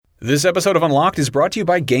This episode of Unlocked is brought to you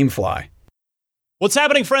by GameFly. What's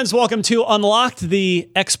happening, friends? Welcome to Unlocked, the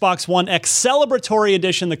Xbox One X celebratory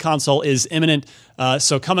edition. The console is imminent.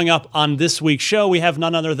 So coming up on this week's show, we have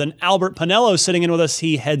none other than Albert Pinello sitting in with us.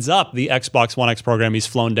 He heads up the Xbox One X program. He's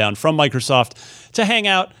flown down from Microsoft to hang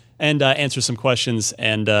out and answer some questions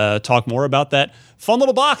and talk more about that fun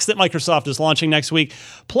little box that Microsoft is launching next week.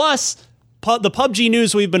 Plus, the PUBG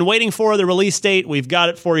news we've been waiting for, the release date. We've got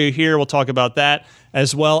it for you here. We'll talk about that,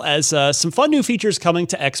 as well as some fun new features coming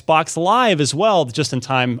to Xbox Live as well, just in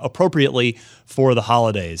time appropriately for the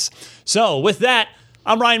holidays. So with that,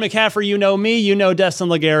 I'm Ryan McCaffrey. You know me. You know Destin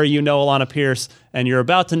Laguerre. You know Alana Pierce. And you're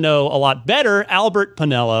about to know a lot better Albert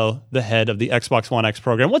Pinello, the head of the Xbox One X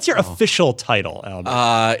program. What's your official title,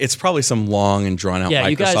 Albert? It's probably some long and drawn-out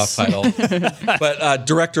Microsoft title. But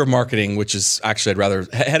Director of Marketing, which is actually, I'd rather,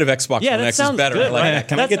 head of Xbox One X is better. Good, right?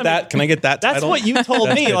 Can I get that? Can I get that title? That's what you told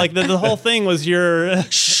me. Like the whole thing was your...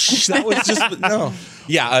 Shh, that was just... No.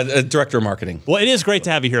 Yeah, Director of Marketing. Well, it is great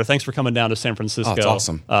to have you here. Thanks for coming down to San Francisco. Oh, it's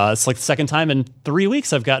awesome. It's like the second time in 3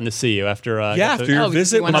 weeks I've gotten to see you after... after your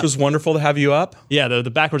visit, which was wonderful to have you up. Yeah, the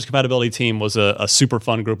backwards compatibility team was a super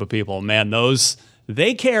fun group of people. Man,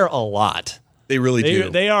 they care a lot. They really do.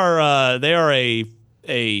 They are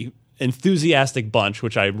a enthusiastic bunch,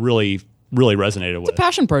 which I really resonated with. It's a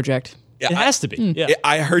passion project. It has to be. Yeah.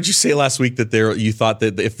 I heard you say last week that you thought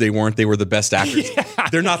that if they weren't, they were the best actors. Yeah.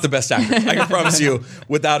 They're not the best actors. I can promise you,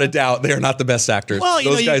 without a doubt, they are not the best actors. Well,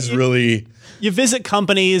 those guys really... You visit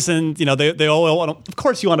companies and, they all want to, of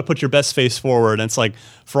course you want to put your best face forward. And it's like,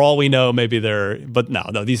 for all we know, maybe but no,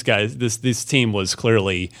 these guys, this team was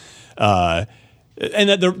clearly, and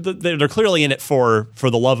they're clearly in it for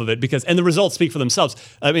the love of it and the results speak for themselves.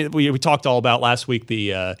 I mean, we talked all about last week,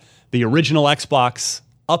 the original Xbox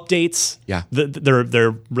updates. Yeah.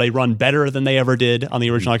 They run better than they ever did on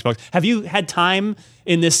the original Xbox. Have you had time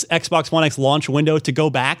in this Xbox One X launch window to go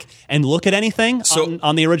back and look at anything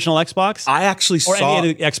on the original Xbox? I actually saw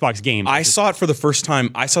any of the Xbox games. I saw it for the first time.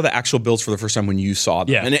 I saw the actual builds for the first time when you saw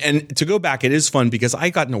them. Yeah. And to go back, it is fun because I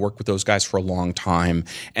gotten to work with those guys for a long time.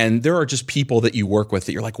 And there are just people that you work with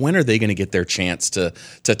that you're like, when are they going to get their chance to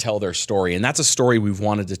tell their story? And that's a story we've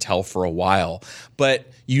wanted to tell for a while. But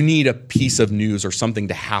you need a piece of news or something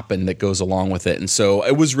to happen that goes along with it. And so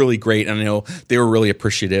it was really great. And I know they were really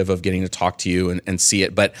appreciative of getting to talk to you and see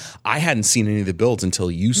it. But I hadn't seen any of the builds until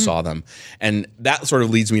you saw them. And that sort of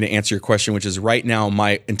leads me to answer your question, which is right now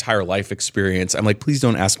my entire life experience. I'm like, please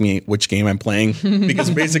don't ask me which game I'm playing because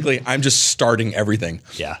basically I'm just starting everything.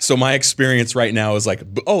 Yeah. So my experience right now is like,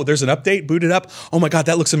 oh, there's an update, boot it up. Oh my God,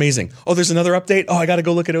 that looks amazing. Oh, there's another update. Oh, I got to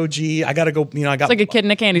go look at OG. I got to go, I got it's like a kid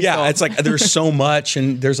in a candy store. Yeah, it's like there's so much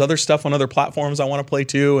and there's other stuff on other platforms I want to play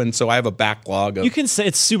too. And so I have a backlog of... You can say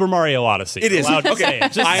it's Super Mario Odyssey. It is. Okay.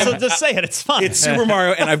 Just say it. It's fun. It's Super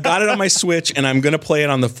Mario and I've got it on my Switch and I'm going to play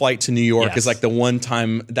it on the flight to New York. Yes. Is like the one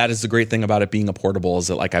time, that is the great thing about it being a portable is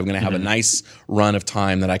that like I'm going to have a nice run of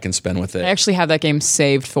time that I can spend with it. I actually have that game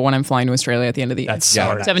saved for when I'm flying to Australia at the end of the year. That's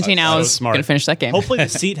smart. 17 hours, smart. going to finish that game. Hopefully the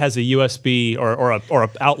seat has a USB or a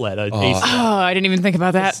outlet. I didn't even think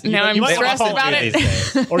about that. Now I'm stressed about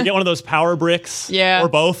it. Or get one of those power bricks. Yeah. Or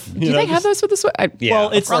both. Do they have those with the Switch?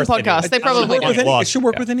 Well, it's wrong podcast. They probably do. It should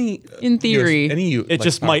work with any. In theory. It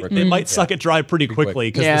just might suck it dry pretty quickly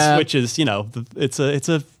because the Switch is, it's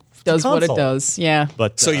a does console. what it does. Yeah.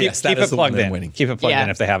 But so yes, keep it plugged in. Keep it plugged in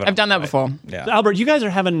if they have it. I've done that before. Yeah. Albert, you guys are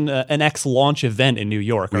having an X launch event in New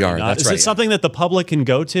York. We are. Not? That's is right. it something that the public can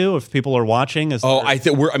go to if people are watching? I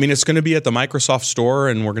think it's going to be at the Microsoft store,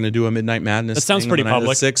 and we're going to do a Midnight Madness. That sounds pretty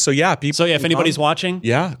public. 6. So yeah, people. So yeah, if anybody's watching,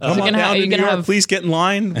 come on down to New York. Please get in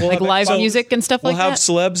line. We'll like live music and stuff like that. We'll have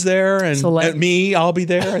celebs there, and me. I'll be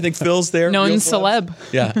there. I think Phil's there. Known celeb.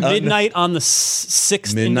 Yeah. Midnight on the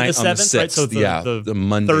 6th into the 7th, right? So the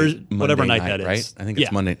Monday, whatever night that is. Right? I think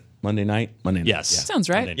it's Monday night. Yes. Yeah. Sounds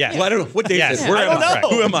right. Yeah. Well, I don't know. What day is it? I don't know.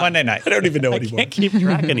 Who am I? Monday night. I don't even know anymore. I can't keep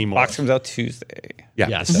track anymore. Box comes out Tuesday. Yeah.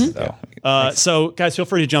 Yes. So, So, guys, feel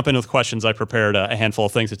free to jump in with questions. I prepared a handful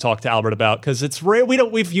of things to talk to Albert about because it's rare.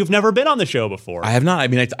 You've never been on the show before. I have not. I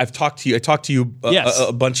mean, I've talked to you. I talked to you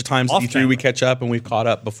a bunch of times. Off E3, camera. we catch up, and we've caught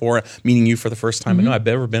up before meeting you for the first time. I know I've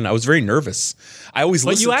never been. I was very nervous. I always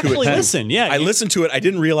listen to it. But you actually listen. Yeah. I listened to it. I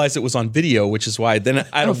didn't realize it was on video, which is why then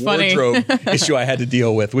I had a funny. wardrobe issue I had to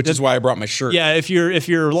deal with, which is why I brought my shirt. Yeah, if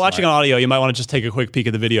you're watching on audio, you might want to just take a quick peek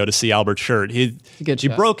at the video to see Albert's shirt. He Good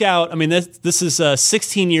shot. broke out. I mean, this is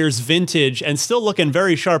 16 years vintage vintage and still looking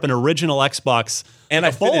very sharp, an original Xbox. And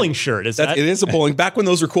a bowling shirt. It is a bowling. Back when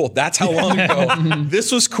those were cool. That's how long ago. This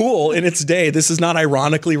was cool in its day. This is not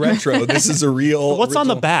ironically retro. This is a real. What's on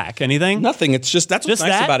the back? Anything? Nothing. It's just that's what's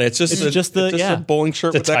nice about it. It's just a bowling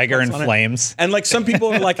shirt. The with tiger in flames. And like some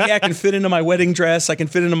people are like, hey, I can fit into my wedding dress. I can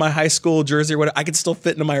fit into my high school jersey or whatever. I can still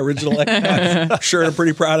fit into my original Xbox shirt. I'm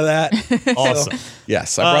pretty proud of that. Awesome. So,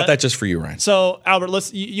 yes, I brought that just for you, Ryan. So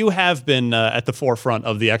Albert, you have been at the forefront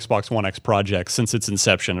of the Xbox One X project since its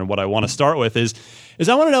inception, and what I want to start with is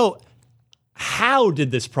I want to know, how did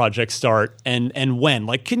this project start and when?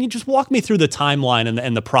 Like, can you just walk me through the timeline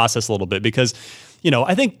and the process a little bit? Because,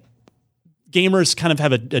 I think gamers kind of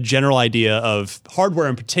have a general idea of hardware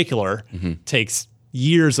in particular takes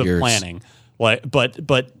years of planning. But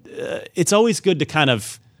it's always good to kind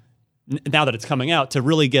of, now that it's coming out, to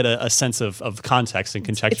really get a sense of context and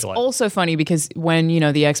contextualize. It's also funny because when,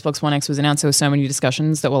 the Xbox One X was announced, there were so many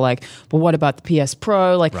discussions that were like, well, what about the PS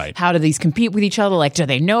Pro? Like, how do these compete with each other? Like, do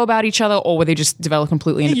they know about each other, or were they just developed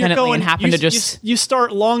completely independently and happen to just... You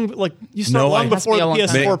start long before the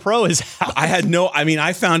PS4 Pro is out.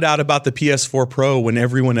 I found out about the PS4 Pro when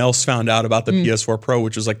everyone else found out about the PS4 Pro,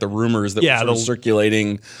 which was like the rumors that were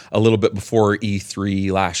circulating a little bit before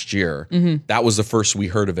E3 last year. That was the first we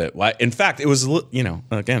heard of it. In fact, it was,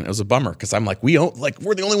 again, it was a bummer because I'm like, we're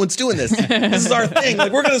the only ones doing this. This is our thing.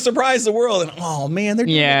 Like, we're going to surprise the world. And oh man, they're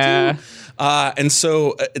doing it too. And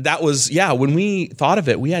so that was, when we thought of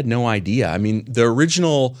it, we had no idea. I mean, the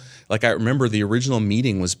original, I remember the original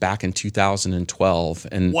meeting was back in 2012.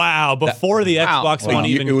 And before the Xbox One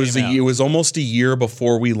even came out. It was almost a year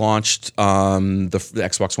before we launched the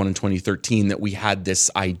Xbox One in 2013 that we had this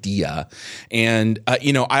idea. And,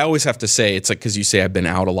 I always have to say, it's like, because you say I've been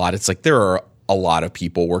out a lot, it's like there are a lot of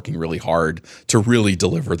people working really hard to really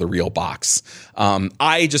deliver the real box.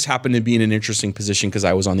 I just happened to be in an interesting position because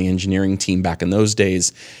I was on the engineering team back in those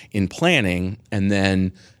days in planning, and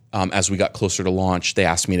then as we got closer to launch, they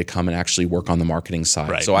asked me to come and actually work on the marketing side.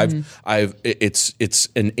 Right. So it's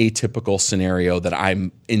an atypical scenario that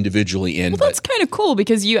I'm individually in. Well, that's kind of cool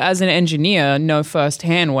because you, as an engineer, know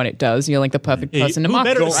firsthand what it does. You're like the perfect person to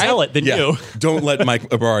market. Who better to sell it than you? Don't let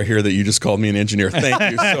Mike Ibarra hear that you just called me an engineer.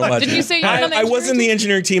 Thank you so much. Did you say you're on the engineering I was in the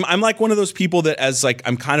engineering team. I'm like one of those people that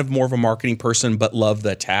I'm kind of more of a marketing person, but love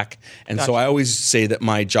the tech. And so I always say that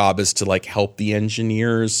my job is to help the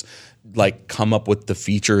engineers come up with the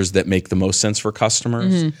features that make the most sense for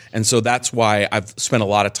customers. And so that's why I've spent a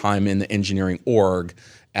lot of time in the engineering org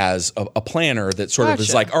as a planner that sort of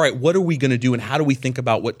is like, all right, what are we going to do and how do we think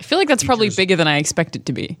about what I feel like that's probably bigger than I expect it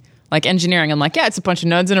to be. Like engineering, I'm like, it's a bunch of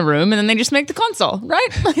nerds in a room and then they just make the console, right?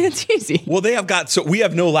 It's easy. Well, we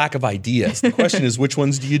have no lack of ideas. The question is, which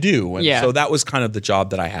ones do you do? And so that was kind of the job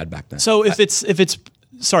that I had back then. So if it's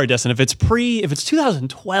sorry, Destin, if it's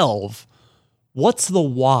 2012, what's the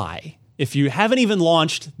why? If you haven't even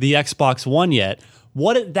launched the Xbox One yet,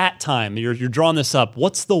 what at that time, you're drawing this up,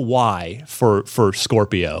 what's the why for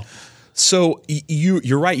Scorpio? So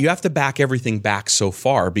you're right. You have to back everything back so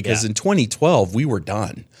far because in 2012, we were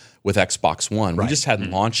done with Xbox One. Right. We just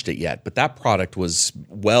hadn't launched it yet, but that product was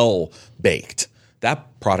well baked.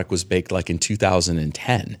 That product was baked in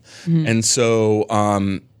 2010. And so,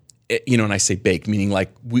 and I say baked, meaning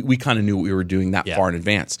we kind of knew what we were doing that far in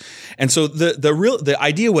advance. And so the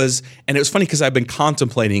idea was, and it was funny because I've been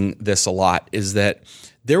contemplating this a lot, is that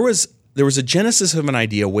there was a genesis of an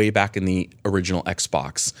idea way back in the original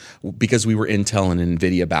Xbox because we were Intel and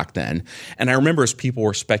NVIDIA back then. And I remember as people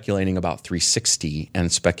were speculating about 360 and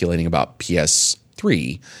speculating about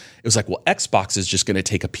PS3, it was like, well, Xbox is just going to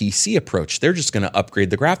take a PC approach. They're just going to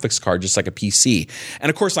upgrade the graphics card just like a PC.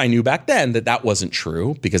 And of course, I knew back then that wasn't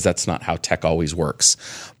true because that's not how tech always works.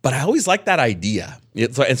 But I always liked that idea.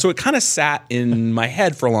 And so it kind of sat in my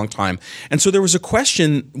head for a long time. And so there was a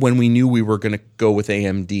question when we knew we were going to go with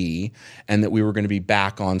AMD and that we were going to be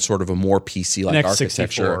back on sort of a more PC-like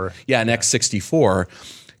architecture. An x64.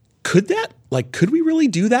 Could we really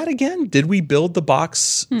do that again? Did we build the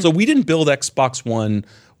box? So we didn't build Xbox One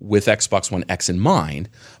with Xbox One X in mind,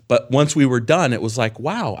 but once we were done, it was like,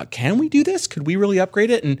 wow, can we do this? Could we really upgrade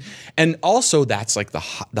it? And also that's the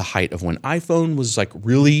height of when iPhone was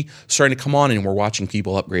really starting to come on, and we're watching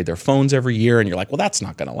people upgrade their phones every year, and you're like, well, that's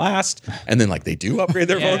not going to last. And then they do upgrade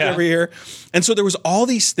their phones every year, and so there was all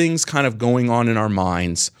these things kind of going on in our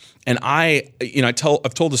minds. And I've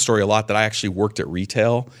told the story a lot that I actually worked at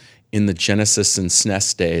retail in the Genesis and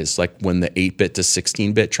SNES days, like when the 8-bit to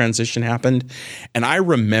 16-bit transition happened. And I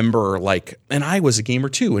remember and I was a gamer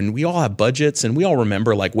too, and we all have budgets, and we all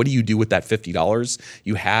remember what do you do with that $50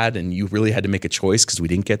 you had, and you really had to make a choice because we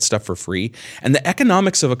didn't get stuff for free. And the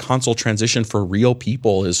economics of a console transition for real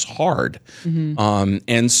people is hard.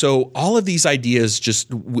 And so all of these ideas,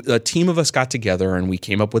 just a team of us got together and we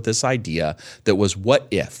came up with this idea that was, what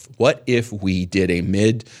if we did a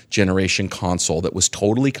mid-generation console that was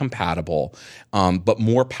totally compatible, but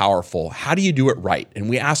more powerful? How do you do it right? And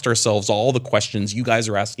we asked ourselves all the questions you guys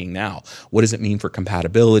are asking now. What does it mean for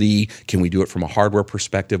compatibility? Can we do it from a hardware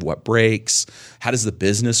perspective? What breaks? How does the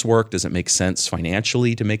business work? Does it make sense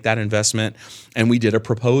financially to make that investment? And we did a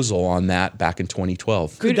proposal on that back in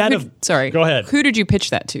 2012. Go ahead. Who did you pitch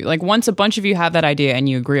that to? Once a bunch of you have that idea and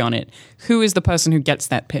you agree on it, who is the person who gets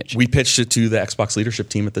that pitch? We pitched it to the Xbox leadership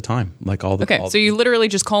team at the time. So you literally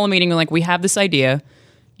just call a meeting and we have this idea.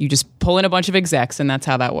 You just pull in a bunch of execs, and that's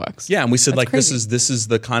how that works. Yeah, and we said this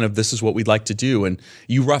is what we'd like to do, and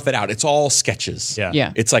you rough it out. It's all sketches.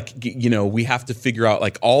 Yeah. It's we have to figure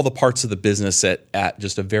out all the parts of the business at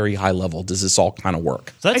just a very high level. Does this all kind of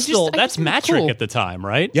work? So that's Matrick at the time,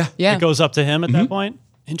 right? Yeah. It goes up to him at that point.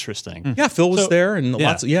 Interesting. Yeah, Phil was there,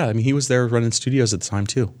 and he was there running studios at the time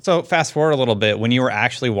too. So fast forward a little bit, when you were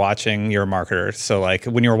actually watching your marketers, so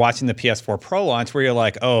when you were watching the PS4 Pro launch, where you're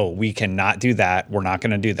like, oh, we cannot do that, we're not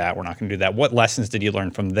going to do that, we're not going to do that. What lessons did you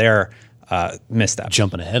learn from their missteps?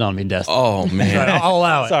 Jumping ahead on me, Destin. Oh man, I'll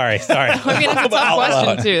allow it. Sorry. I mean, it's a tough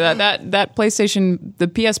question too. That PlayStation, the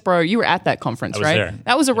PS Pro, you were at that conference, right? There.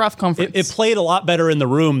 That was a rough conference. It played a lot better in the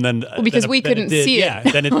room than because we couldn't see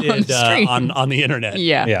it. Than it did on the internet.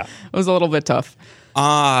 Yeah, it was a little bit tough.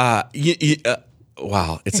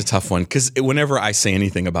 Wow, it's a tough one because whenever I say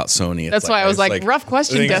anything about Sony, that's why I was rough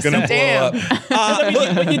question, Destin. Damn.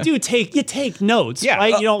 But you take notes,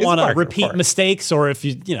 right? You don't want to repeat mistakes, or if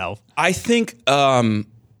you know. I think. All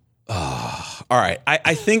right.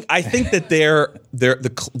 I think that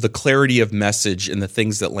the clarity of message and the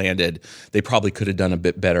things that landed, they probably could have done a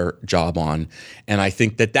bit better job on. And I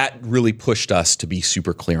think that really pushed us to be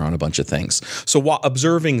super clear on a bunch of things. So while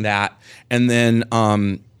observing that, and then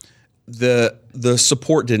the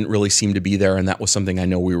support didn't really seem to be there, and that was something I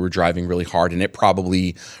know we were driving really hard, and it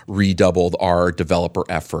probably redoubled our developer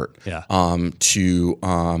effort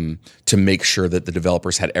to make sure that the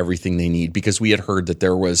developers had everything they need, because we had heard that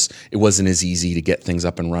it wasn't as easy to get things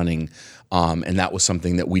up and running, and that was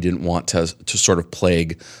something that we didn't want to sort of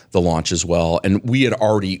plague the launch as well. And we had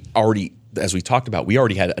already, as we talked about, we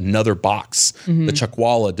already had another box, the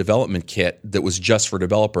Chuckwalla development kit that was just for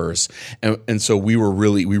developers. And so we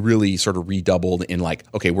really sort of redoubled in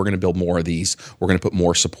okay, we're going to build more of these. We're going to put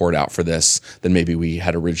more support out for this than maybe we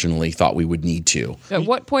had originally thought we would need to. At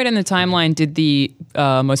what point in the timeline did the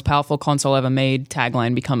most powerful console ever made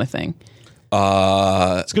tagline become a thing?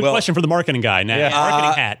 It's a good question for the marketing guy. Now,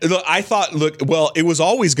 marketing hat. Look, I thought, it was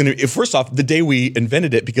always going to. First off, the day we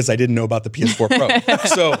invented it, because I didn't know about the PS4 Pro,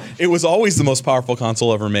 so it was always the most powerful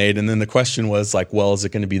console ever made. And then the question was is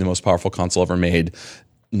it going to be the most powerful console ever made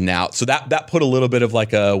now? So that put a little bit of we're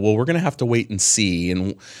going to have to wait and see,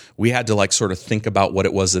 and we had to sort of think about what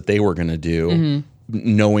it was that they were going to do.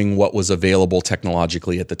 Knowing what was available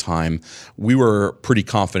technologically at the time, we were pretty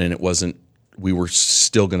confident we were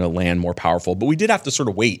still going to land more powerful, but we did have to sort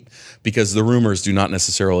of wait, because the rumors do not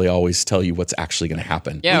necessarily always tell you what's actually going to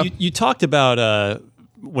happen. Yeah, you talked about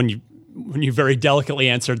when you very delicately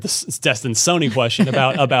answered this Destin Sony question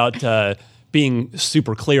about being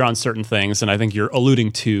super clear on certain things, and I think you're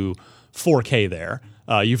alluding to 4K there.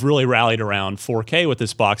 You've really rallied around 4K with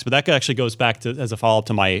this box, but that actually goes back to as a follow-up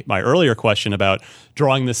to my earlier question about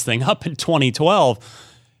drawing this thing up in 2012.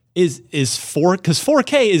 Is 4K, because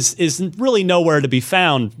 4K is really nowhere to be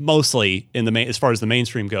found, mostly in the as far as the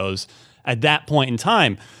mainstream goes at that point in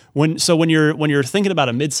time. When you're thinking about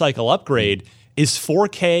a mid-cycle upgrade, is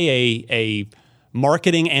 4K a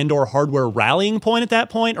marketing and or hardware rallying point at that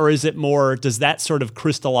point, or is it more, does that sort of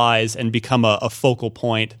crystallize and become a focal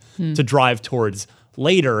point to drive towards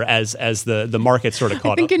later as the market sort of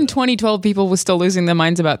caught up? I think in 2012 people were still losing their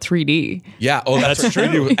minds about 3D. Yeah, that's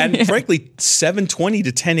true. And frankly, 720 to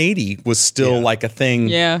 1080 was still a thing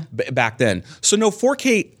back then. So no,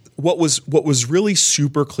 4K, what was really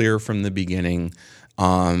super clear from the beginning,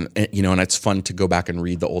 and it's fun to go back and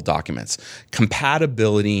read the old documents.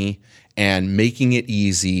 Compatibility and making it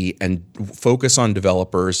easy and focus on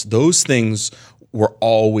developers, those things were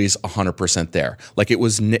always 100% there. It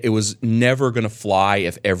was never going to fly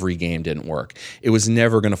if every game didn't work. It was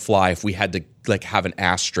never going to fly if we had to have an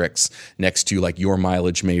asterisk next to your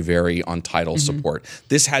mileage may vary on title support.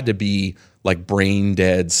 This had to be like brain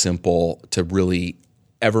dead simple to really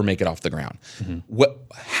ever make it off the ground.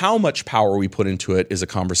 How much power we put into it is a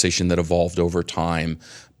conversation that evolved over time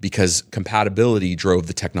because compatibility drove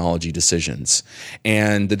the technology decisions.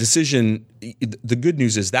 And the good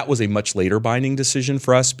news is that was a much later binding decision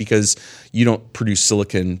for us because you don't produce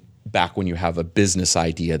silicon back when you have a business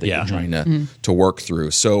idea that you're trying to work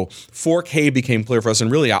through. So 4K became clear for us,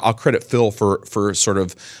 and really I'll credit Phil for sort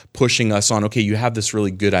of pushing us on, okay, you have this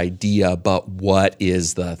really good idea, but what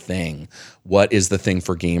is the thing? What is the thing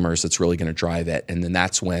for gamers that's really going to drive it? And then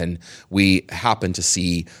that's when we happened to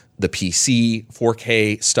see the PC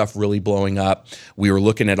 4K stuff really blowing up. We were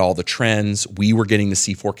looking at all the trends. We were getting to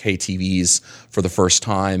see 4K TVs for the first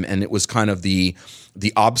time, and it was kind of the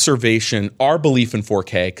observation, our belief in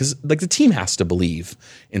 4K, because like the team has to believe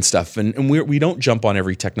in stuff, and we don't jump on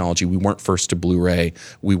every technology. We weren't first to Blu-ray.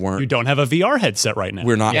 You don't have a VR headset right now.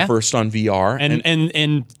 We're not first on VR,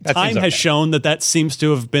 and time has shown that seems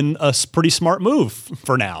to have been a pretty smart move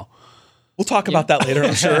for now. We'll talk about that later,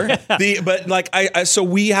 I'm sure. But like so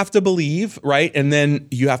we have to believe, right? And then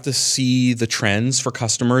you have to see the trends for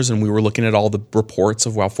customers. And we were looking at all the reports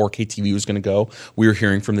of how 4K TV was going to go. We were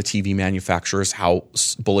hearing from the TV manufacturers how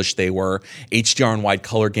bullish they were. HDR and wide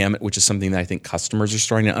color gamut, which is something that I think customers are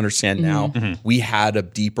starting to understand now. We had a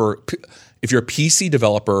deeper. If you're a PC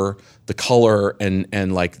developer, the color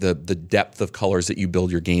and like the depth of colors that you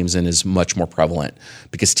build your games in is much more prevalent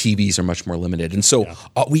because TVs are much more limited. And so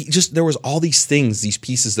there was all these things, these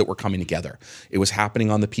pieces that were coming together. It was happening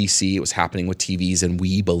on the PC, it was happening with TVs, and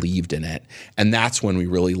we believed in it. And that's when we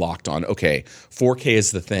really locked on, okay, 4K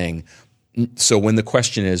is the thing. So when the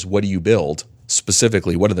question is, what do you build?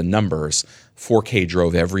 Specifically, what are the numbers? 4K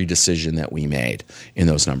drove every decision that we made in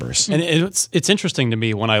those numbers. And it's interesting to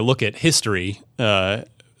me when I look at history,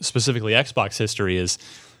 specifically Xbox history, is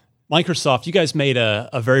Microsoft, you guys made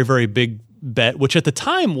a very, very big bet, which at the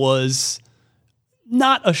time was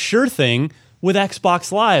not a sure thing with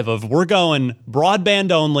Xbox Live of we're going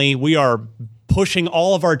broadband only. We are pushing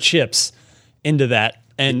all of our chips into that.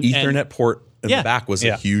 And Ethernet port in the back was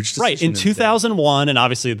a huge decision. Right, in 2001, and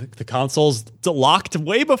obviously the console's locked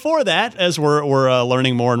way before that, as we're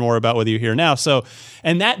learning more and more about with you here now. So,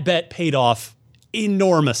 and that bet paid off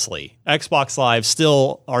enormously. Xbox Live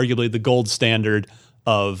still arguably the gold standard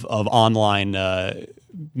of online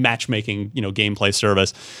matchmaking, gameplay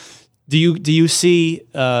service. Do you see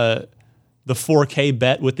the 4K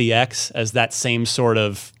bet with the X as that same sort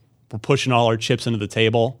of we're pushing all our chips into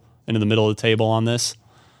the middle of the table on this?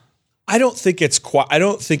 I don't think it's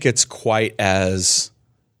quite as.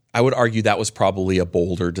 I would argue that was probably a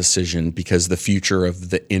bolder decision because the future of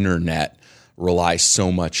the internet relies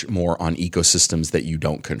so much more on ecosystems that you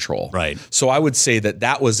don't control. Right. So I would say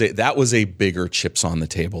that was a bigger chips on the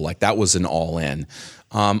table. Like that was an all in.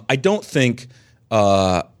 I don't think.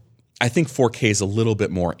 I think 4K is a little bit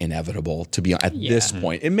more inevitable to be at this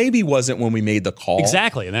point. It maybe wasn't when we made the call.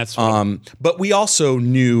 Exactly, and that's but we also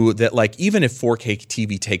knew that like even if 4K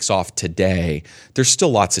TV takes off today, there's still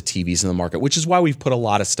lots of TVs in the market, which is why we've put a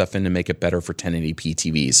lot of stuff in to make it better for 1080p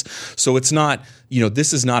TVs. So it's not,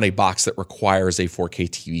 this is not a box that requires a 4K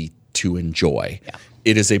TV to enjoy. Yeah.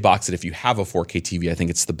 It is a box that if you have a 4K TV, I think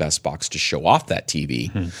it's the best box to show off that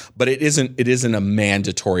TV. But it isn't a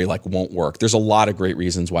mandatory, like won't work. There's a lot of great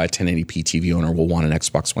reasons why a 1080p TV owner will want an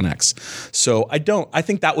Xbox One X. So I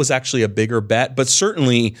think that was actually a bigger bet, but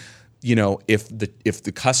certainly, if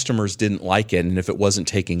the customers didn't like it and if it wasn't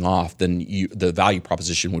taking off, then the value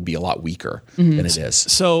proposition would be a lot weaker than it is.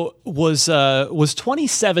 So was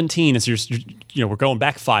 2017, as we're going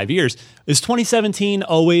back 5 years, is 2017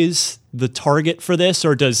 always the target for this,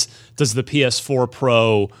 or does the PS4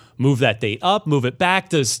 Pro move that date up, move it back?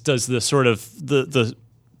 Does the sort of the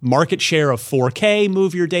market share of 4K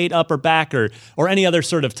move your date up or back, or any other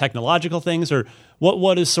sort of technological things, or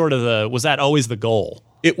what is sort of was that always the goal?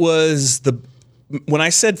 It was when I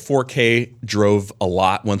said 4K drove a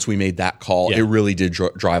lot once we made that call, it really did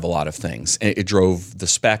drive a lot of things. It drove the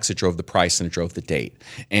specs, it drove the price, and it drove the date.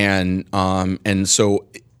 And so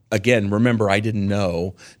again, remember, I didn't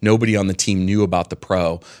know. Nobody on the team knew about the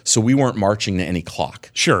Pro, so we weren't marching to any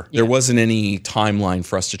clock. Sure. There wasn't any timeline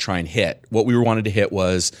for us to try and hit. What we wanted to hit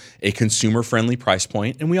was a consumer-friendly price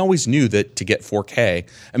point, and we always knew that to get 4K,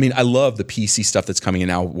 I mean, I love the PC stuff that's coming in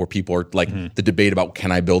now where people are like the debate about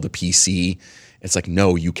can I build a PC It's like,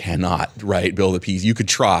 no, you cannot, right, build a PC. You could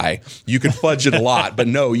try. You could fudge it a lot, but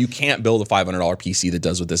no, you can't build a $500 PC that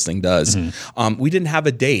does what this thing does. We didn't have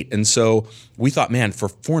a date. And so we thought, man, for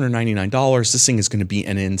 $499, this thing is going to be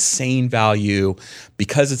an insane value.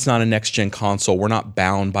 Because it's not a next-gen console, we're not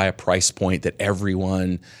bound by a price point that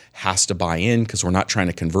everyone has to buy in because we're not trying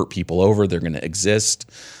to convert people over. They're going to exist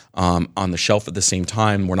on the shelf at the same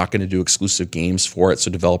time. We're not going to do exclusive games for it,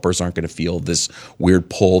 so developers aren't going to feel this weird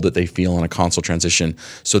pull that they feel on a console transition.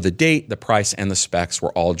 So the date, the price, and the specs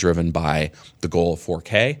were all driven by the goal of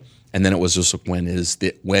 4K. And then it was just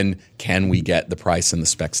when can we get the price and the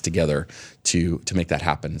specs together to make that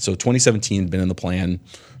happen? So 2017 had been in the plan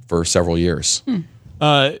for several years.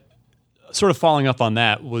 Sort of following up on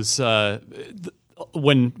that was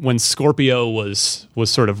when Scorpio was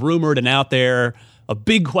sort of rumored and out there. A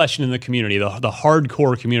big question in the community, the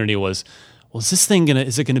hardcore community, was this thing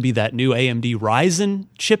is it gonna be that new AMD Ryzen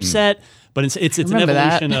chipset? But it's an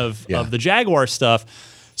evolution of the Jaguar stuff.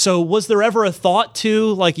 So was there ever a thought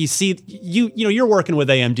to, like, you see, you're working with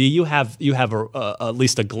AMD, you have at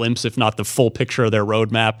least a glimpse, if not the full picture of their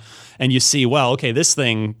roadmap, and you see, well, okay, this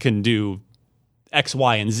thing can do X,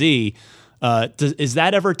 Y, and Z. Is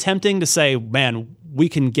that ever tempting to say, man, we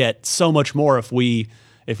can get so much more if we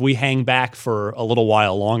hang back for a little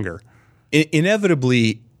while longer?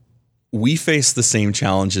 Inevitably, we face the same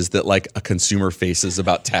challenges that like a consumer faces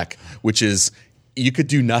about tech, which is you could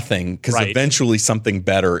do nothing because eventually something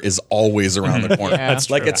better is always around the corner. That's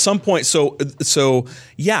like true. At some point. So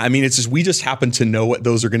yeah, I mean, it's just we just happen to know what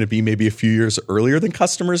those are going to be maybe a few years earlier than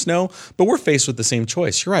customers know, but we're faced with the same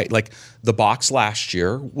choice. You're right. Like the box last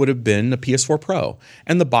year would have been a PS4 Pro,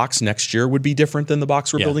 and the box next year would be different than the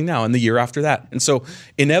box we're building now, and the year after that. And so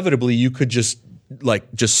inevitably, you could just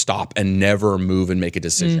stop and never move and make a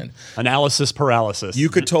decision. Analysis paralysis. You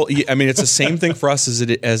could I mean, it's the same thing for us as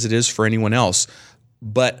it is for anyone else.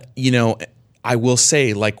 But, I will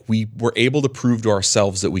say, like, we were able to prove to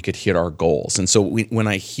ourselves that we could hit our goals. And so when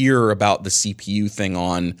I hear about the CPU thing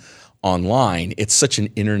online, it's such an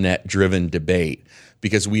internet-driven debate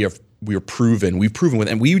because we've proven with,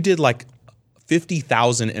 and we did like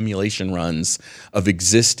 50,000 emulation runs of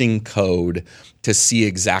existing code to see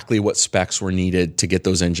exactly what specs were needed to get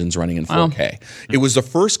those engines running in 4K. Wow. It was the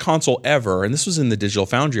first console ever, and this was in the Digital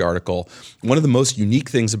Foundry article. One of the most unique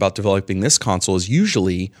things about developing this console is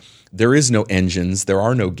usually there is no engines, there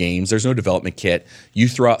are no games, there's no development kit. You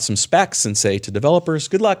throw out some specs and say to developers,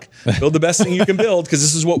 good luck, build the best thing you can build because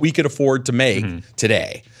this is what we could afford to make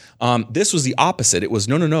today. This was the opposite. It was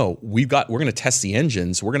no. We're going to test the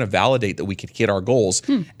engines. We're going to validate that we could hit our goals,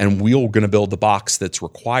 and we're going to build the box that's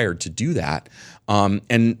required to do that.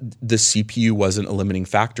 And the CPU wasn't a limiting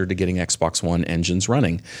factor to getting Xbox One engines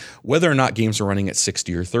running. Whether or not games are running at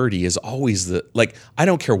 60 or 30 is always I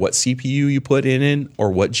don't care what CPU you put in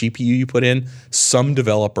or what GPU you put in. Some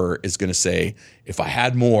developer is going to say, if I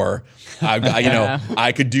had more,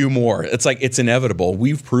 I could do more. It's like, it's inevitable.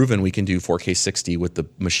 We've proven we can do 4K 60 with the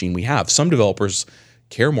machine we have. Some developers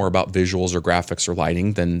care more about visuals or graphics or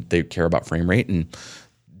lighting than they care about frame rate. And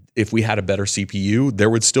if we had a better CPU, there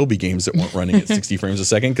would still be games that weren't running at 60 frames a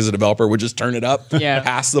second because the developer would just turn it up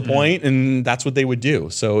past the point, and that's what they would do.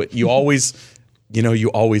 So you always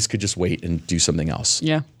could just wait and do something else.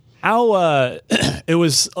 Yeah. How it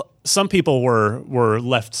was. Some people were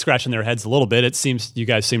left scratching their heads a little bit. It seems you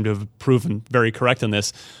guys seem to have proven very correct on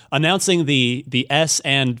this. Announcing the S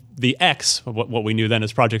and the X, what we knew then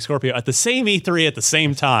as Project Scorpio, at the same E3 at the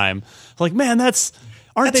same time. Like, man,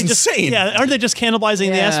 Aren't they just insane? Yeah, aren't they just cannibalizing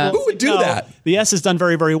the S? Well, who would do that? The S has done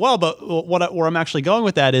very, very well, but where I'm actually going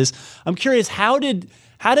with that is, I'm curious, how did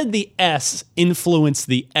the S influence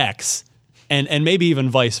the X, and maybe even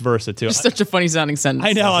vice versa too? It's such a funny sounding sentence.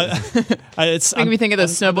 I know. It's making me think of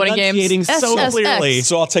those snowboarding games. So clearly.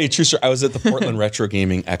 So I'll tell you true story. I was at the Portland Retro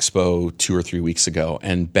Gaming Expo 2 or 3 weeks ago,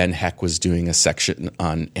 and Ben Heck was doing a section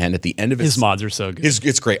on, and at the end of his mods are so good.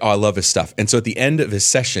 It's great. Oh, I love his stuff. And so at the end of his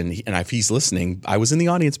session, and if he's listening, I was in the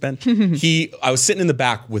audience, Ben. I was sitting in the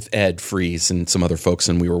back with Ed Fries and some other folks,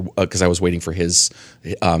 and we were because I was waiting for his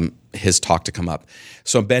talk to come up.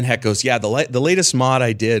 So Ben Heck goes, yeah, the latest mod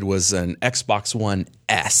I did was an Xbox One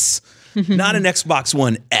S. Not an Xbox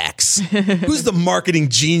One X. Who's the marketing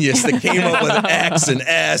genius that came up with X and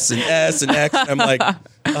S and S and X? I'm like,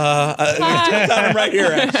 I'm right here,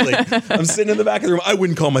 actually. I'm sitting in the back of the room. I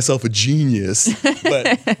wouldn't call myself a genius.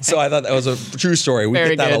 But so I thought that was a true story. We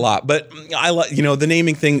get that a lot. But the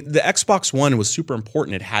naming thing, the Xbox One was super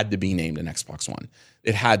important. It had to be named an Xbox One.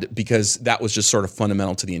 It had, because that was just sort of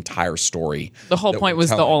fundamental to the entire story. The whole point was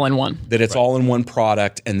the all-in-one. That it's all-in-one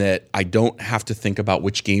product, and that I don't have to think about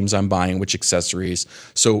which games I'm buying, which accessories.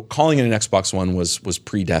 So calling it an Xbox One was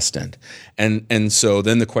predestined. And so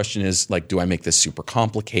then the question is, like, do I make this super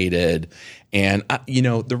complicated? And,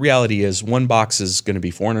 the reality is one box is going to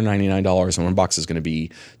be $499 and one box is going to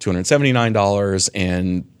be $279.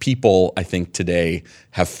 And people, I think, today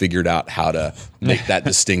have figured out how to make that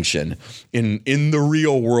distinction. In the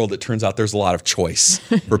real world, it turns out there's a lot of choice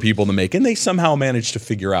for people to make. And they somehow manage to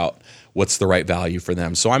figure out what's the right value for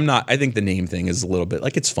them. So I think the name thing is a little bit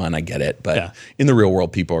like, it's fun, I get it, but in the real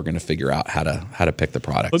world, people are going to figure out how to pick the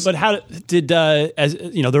products. But how did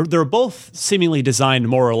they're both seemingly designed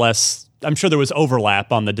more or less. I'm sure there was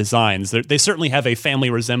overlap on the designs. They certainly have a family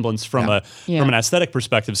resemblance from an aesthetic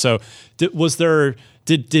perspective. So did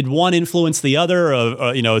one influence the other?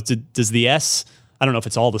 Does the S? I don't know if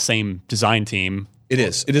it's all the same design team. It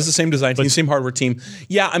is the same design team, same hardware team.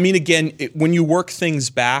 Yeah, I mean, again, when you work things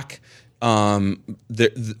back.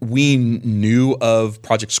 We knew of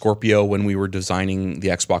Project Scorpio when we were designing the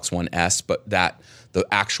Xbox One S, but the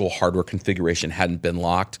actual hardware configuration hadn't been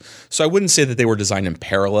locked. So I wouldn't say that they were designed in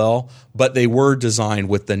parallel, but they were designed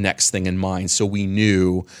with the next thing in mind. So we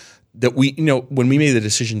knew that when we made the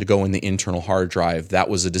decision to go in the internal hard drive, that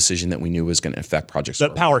was a decision that we knew was going to affect Project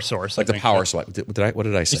Scorpio. The power source. Like the power supply. What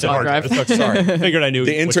did I say? You said hard drive. Sorry. Figured I knew.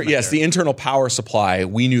 The internal power supply,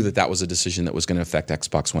 we knew that was a decision that was going to affect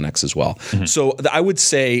Xbox One X as well. Mm-hmm. So I would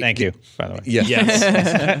say... Thank you, by the way.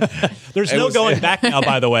 Yes. There's no going back now,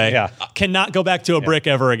 by the way. Yeah. Cannot go back to a brick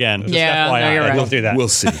ever again. Just FYI. No, you're right. We'll do that. We'll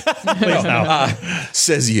see. Please no.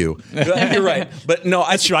 Says you. You're right. But no,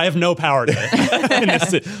 that's true. I have no power to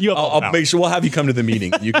it. You have I'll make sure we'll have you come to the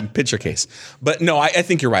meeting. You can pitch your case. But no, I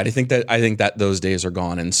think you're right. I think that those days are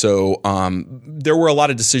gone. And so there were a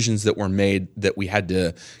lot of decisions that were made that we had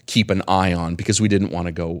to keep an eye on because we didn't want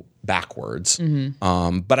to go backwards.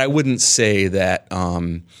 Mm-hmm. But I wouldn't say that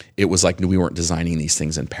it was like we weren't designing these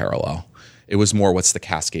things in parallel. It was more what's the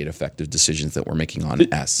cascade effect of decisions that we're making on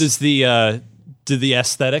S. Did the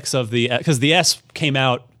aesthetics of because the S came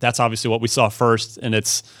out, that's obviously what we saw first, and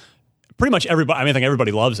it's pretty much everybody. I think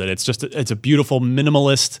everybody loves it. It's a beautiful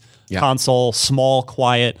minimalist console, small,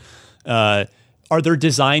 quiet. Are there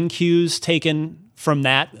design cues taken from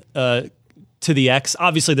that to the X?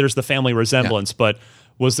 Obviously, there's the family resemblance, but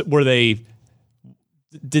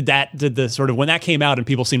did the sort of when that came out and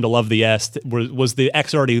people seemed to love the S, was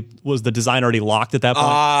the design already locked at that point?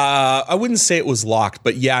 I wouldn't say it was locked,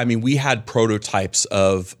 but yeah, I mean, we had prototypes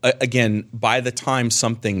of again, by the time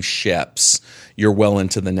something ships, you're well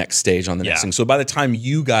into the next stage on the next thing. So by the time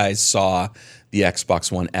you guys saw the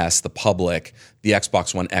Xbox One S, the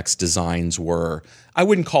Xbox One X designs were, I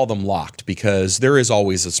wouldn't call them locked because there is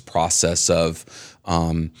always this process of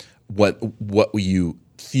what you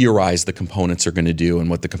theorize the components are going to do and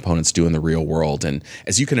what the components do in the real world. And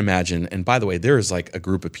as you can imagine, and by the way, there is like a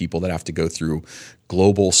group of people that have to go through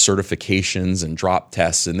global certifications and drop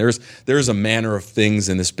tests. And there's a manner of things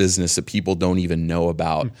in this business that people don't even know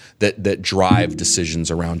about that drive decisions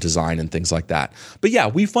around design and things like that. But yeah,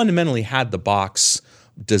 we fundamentally had the box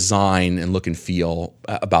design and look and feel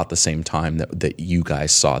about the same time that you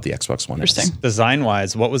guys saw the Xbox One S.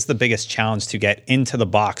 Design-wise, what was the biggest challenge to get into the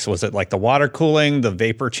box? Was it like the water cooling, the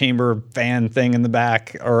vapor chamber fan thing in the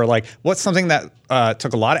back? Or like what's something that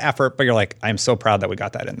took a lot of effort, but you're like, I'm so proud that we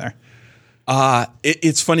got that in there?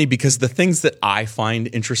 It's funny because the things that I find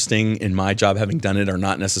interesting in my job, having done it, are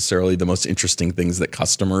not necessarily the most interesting things that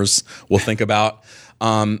customers will think about.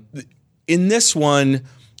 In this one,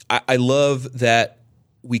 I love that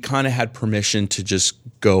we kind of had permission to just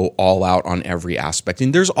go all out on every aspect.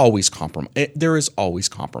 And there's always compromise. There is always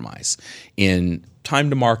compromise in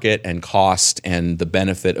time to market and cost and the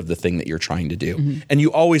benefit of the thing that you're trying to do. Mm-hmm. And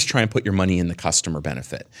you always try and put your money in the customer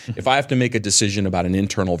benefit. Mm-hmm. If I have to make a decision about an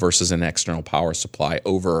internal versus an external power supply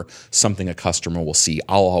over something a customer will see,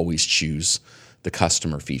 I'll always choose the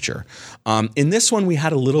customer feature. In this one, we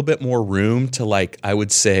had a little bit more room to, I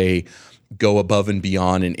would say, go above and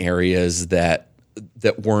beyond in areas that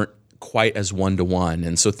weren't quite as one-to-one.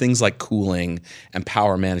 And so things like cooling and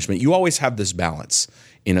power management, you always have this balance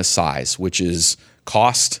in a size, which is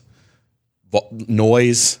cost,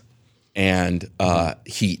 noise, and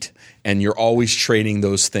heat. And you're always trading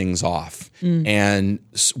those things off. And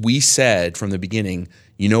we said from the beginning,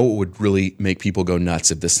 it would really make people go nuts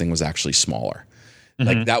if this thing was actually smaller.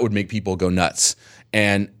 Like that would make people go nuts.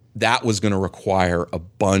 And that was going to require a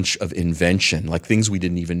bunch of invention, like things we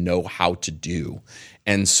didn't even know how to do.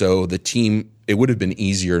 And so the team, it would have been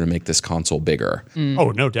easier to make this console bigger.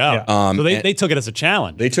 Oh, no doubt. Yeah. So they took it as a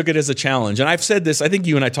challenge. They took it as a challenge. And I've said this, I think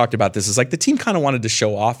you and I talked about this, is like the team kind of wanted to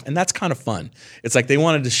show off, and that's kind of fun. It's like they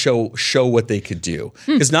wanted to show what they could do.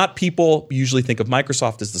 Because not people usually think of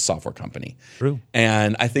Microsoft as the software company. True.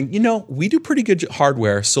 And I think, we do pretty good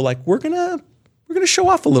hardware, so like we're going to show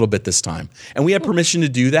off a little bit this time. And we had permission to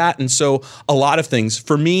do that. And so a lot of things,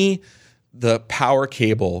 for me, the power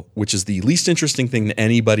cable, which is the least interesting thing to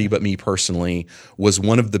anybody but me personally, was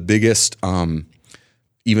one of the biggest,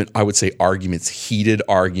 even I would say heated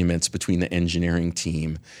arguments between the engineering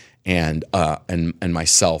team and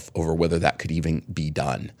myself over whether that could even be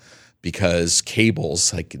done. Because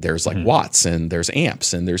cables, like there's like watts and there's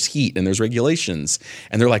amps and there's heat and there's regulations.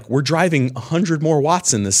 And they're like, we're driving 100 more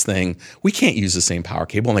watts in this thing. We can't use the same power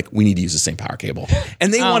cable. I'm like, we need to use the same power cable.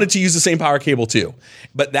 And they wanted to use the same power cable too.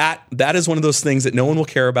 But that is one of those things that no one will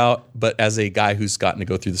care about. But as a guy who's gotten to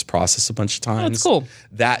go through this process a bunch of times, that's cool.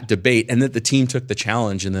 That debate, and that the team took the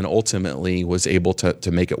challenge and then ultimately was able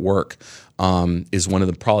to make it work, is one of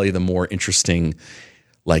the probably the more interesting,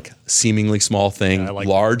 like seemingly small thing,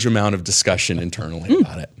 large amount of discussion internally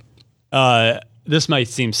about it. This might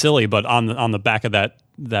seem silly, but on the back of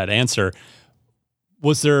that answer,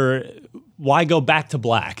 why go back to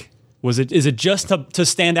black? Is it just to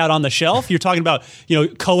stand out on the shelf? You're talking about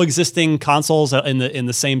coexisting consoles in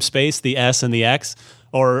the same space, the S and the X,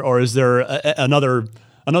 or is there another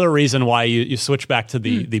reason why you switch back to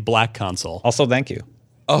the black console? Also, thank you.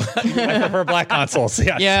 Oh, I prefer black consoles.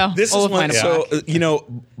 Yeah. This is one. So,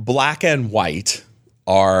 black and white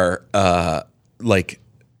are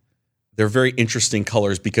they're very interesting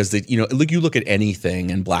colors because you look at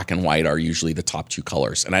anything and black and white are usually the top two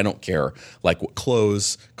colors. And I don't care like what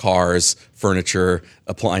clothes, cars, furniture,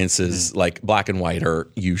 appliances, like black and white are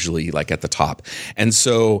usually like at the top. And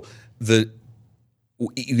so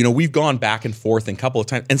we've gone back and forth a couple of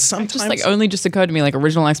times, and sometimes only just occurred to me like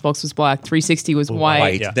original Xbox was black, 360 was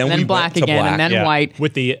white, yeah. then we black again, black. And then white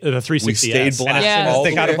with the 360. We stayed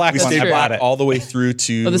black. We stayed black all the way through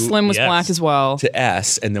to the Slim was black as well to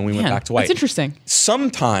S, and then we went back to white. That's interesting.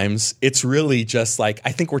 Sometimes it's really just like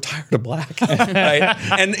I think we're tired of black, right?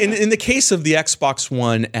 And in the case of the Xbox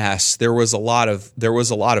One S, there was a lot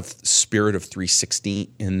of spirit of 360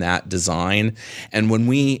 in that design, and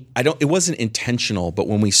it wasn't intentional, but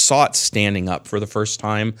when we saw it standing up for the first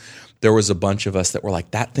time, there was a bunch of us that were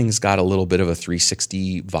like, that thing's got a little bit of a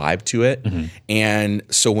 360 vibe to it. Mm-hmm. And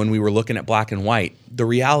so when we were looking at black and white, the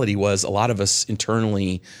reality was a lot of us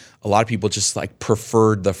internally, a lot of people just like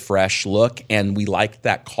preferred the fresh look, and we liked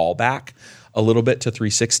that callback a little bit to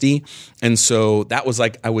 360. And so that was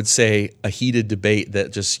like, I would say, a heated debate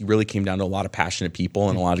that just really came down to a lot of passionate people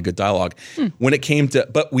and a lot of good dialogue. When it came to,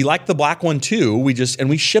 but we liked the black one too.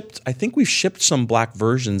 I think we've shipped some black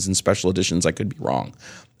versions in special editions, I could be wrong,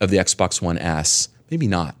 of the Xbox One S. Maybe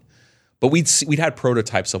not. But we'd had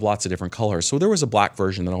prototypes of lots of different colors. So there was a black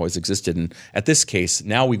version that always existed. And at this case,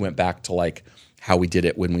 now we went back to like how we did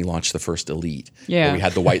it when we launched the first Elite. Yeah. Where we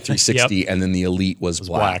had the white 360 Yep. and then the Elite was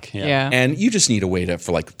black. Yeah. And you just need a way to,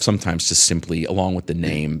 for like sometimes to simply, along with the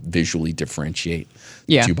name, visually differentiate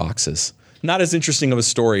the two boxes. Not as interesting of a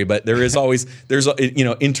story, but there is always,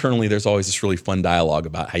 internally there's always this really fun dialogue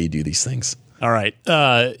about how you do these things. All right.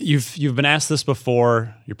 You've been asked this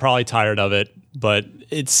before. You're probably tired of it, but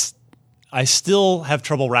I still have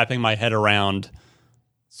trouble wrapping my head around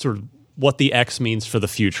sort of what the X means for the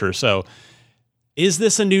future. So is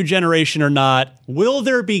this a new generation or not? Will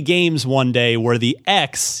there be games one day where the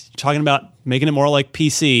X, talking about making it more like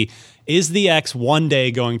PC, is the X one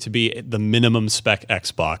day going to be the minimum spec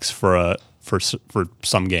Xbox for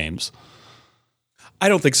some games? I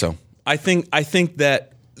don't think so. I think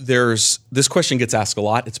that this question gets asked a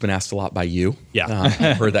lot. It's been asked a lot by you. Yeah.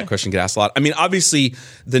 I've heard that question get asked a lot. I mean, obviously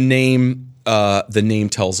the name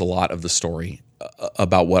tells a lot of the story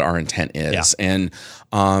about what our intent is. Yeah. And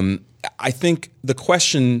I think the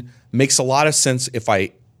question makes a lot of sense if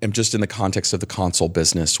I am just in the context of the console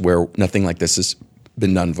business where nothing like this has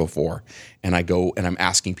been done before. And I go and I'm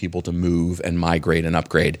asking people to move and migrate and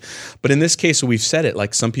upgrade. But in this case, we've said it,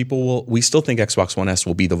 like some people we still think Xbox One S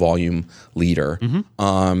will be the volume leader.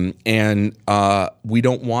 Mm-hmm. And we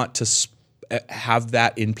don't want to have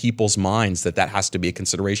that in people's minds that has to be a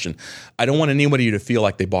consideration. I don't want anybody to feel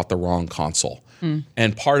like they bought the wrong console.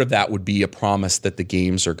 And part of that would be a promise that the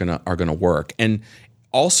games are gonna work. And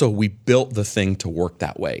Also, we built the thing to work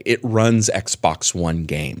that way. It runs Xbox One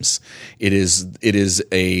games. It is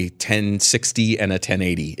a 1060 and a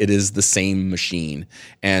 1080. It is the same machine.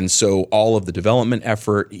 And so all of the development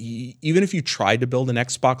effort, even if you tried to build an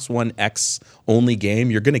Xbox One X only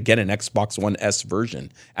game, you're going to get an Xbox One S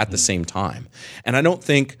version at the same time. And I don't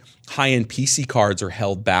think high-end PC cards are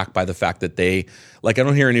held back by the fact that I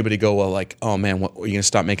don't hear anybody go, well, like, oh man, what, are you going to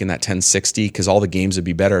stop making that 1060? Because all the games would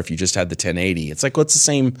be better if you just had the 1080. It's like, well, it's the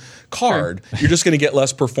same card. Sure. You're just going to get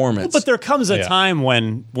less performance. But there comes a time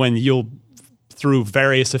when you'll, through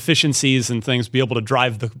various efficiencies and things, be able to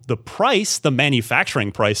drive the price, the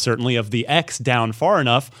manufacturing price, certainly, of the X down far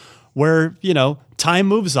enough where, time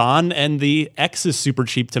moves on and the X is super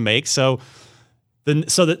cheap to make. So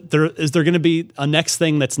that is there going to be a next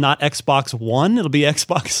thing that's not Xbox One? It'll be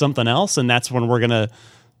Xbox something else, and that's when we're going to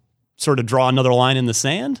sort of draw another line in the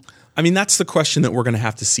sand? I mean, that's the question that we're going to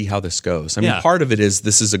have to see how this goes. I mean, part of it is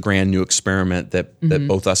this is a brand new experiment that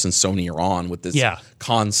both us and Sony are on with this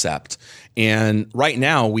concept. And right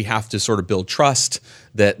now, we have to sort of build trust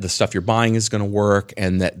that the stuff you're buying is going to work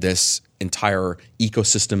and that this entire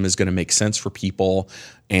ecosystem is going to make sense for people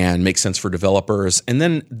and make sense for developers. And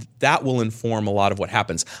then that will inform a lot of what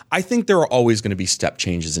happens. I think there are always going to be step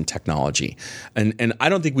changes in technology. And I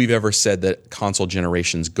don't think we've ever said that console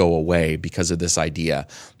generations go away because of this idea.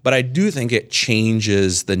 But I do think it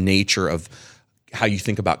changes the nature of how you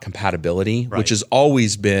think about compatibility, which has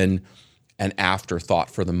always been an afterthought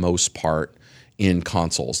for the most part in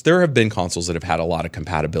consoles. There have been consoles that have had a lot of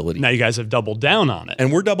compatibility. Now you guys have doubled down on it.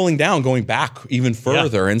 And we're doubling down, going back even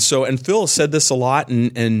further. Yeah. And Phil said this a lot.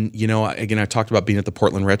 And again, I talked about being at the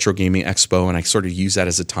Portland Retro Gaming Expo, and I sort of use that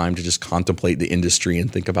as a time to just contemplate the industry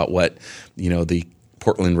and think about what, the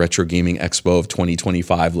Portland Retro Gaming Expo of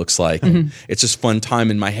 2025 looks like. Mm-hmm. It's just fun time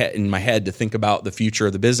in my head to think about the future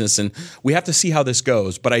of the business, and we have to see how this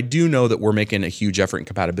goes. But I do know that we're making a huge effort in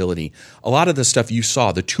compatibility. A lot of the stuff you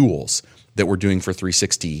saw, the tools that we're doing for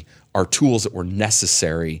 360, are tools that were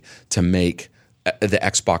necessary to make the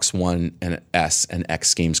Xbox One and S and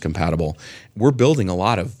X games compatible. We're building a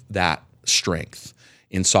lot of that strength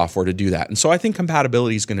in software to do that. And so I think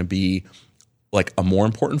compatibility is going to be like a more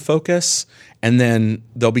important focus. And then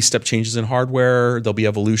there'll be step changes in hardware. There'll be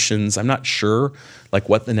evolutions. I'm not sure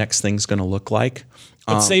what the next thing's going to look like.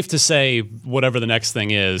 It's safe to say whatever the next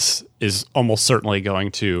thing is almost certainly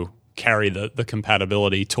going to carry the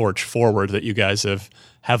compatibility torch forward that you guys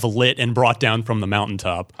have lit and brought down from the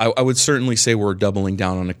mountaintop. I would certainly say we're doubling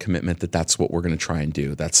down on a commitment that's what we're going to try and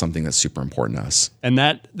do. That's something that's super important to us. And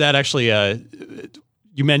that actually,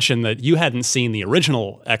 you mentioned that you hadn't seen the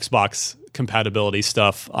original Xbox compatibility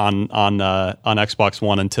stuff on Xbox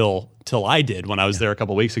One until I did when I was there a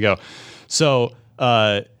couple weeks ago. So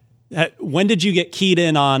when did you get keyed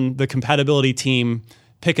in on the compatibility team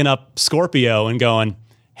picking up Scorpio and going,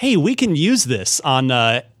 hey, we can use this on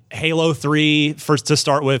Halo 3 first to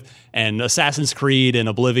start with, and Assassin's Creed and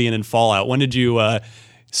Oblivion and Fallout? When did you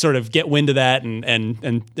sort of get wind of that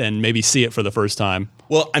and maybe see it for the first time?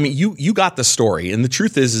 Well, I mean, you got the story, and the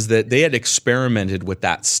truth is that they had experimented with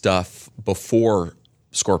that stuff before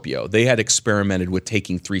Scorpio. They had experimented with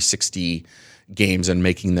taking 360 games and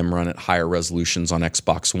making them run at higher resolutions on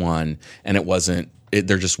Xbox One, and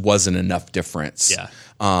there just wasn't enough difference. Yeah.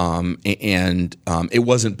 It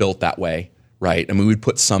wasn't built that way. Right. I mean, we'd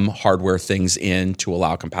put some hardware things in to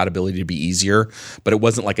allow compatibility to be easier, but it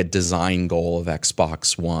wasn't like a design goal of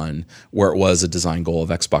Xbox One where it was a design goal of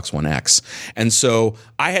Xbox One X. And so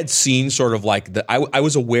I had seen sort of I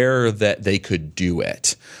was aware that they could do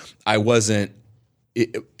it. I wasn't.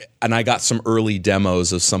 And I got some early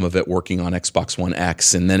demos of some of it working on Xbox One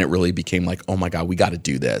X, and then it really became like, oh my God, we got to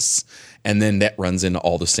do this. And then that runs into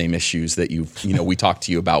all the same issues that we talked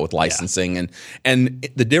to you about with licensing. And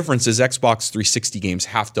the difference is Xbox 360 games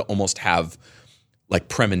have to almost have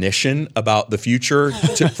premonition about the future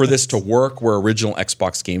for this to work, where original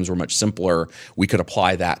Xbox games were much simpler. We could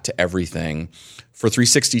apply that to everything. For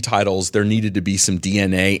 360 titles, there needed to be some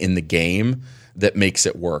DNA in the game that makes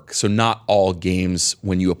it work. So not all games,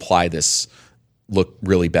 when you apply this, look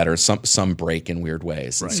really better. Some break in weird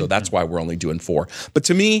ways. And so that's why we're only doing 4. But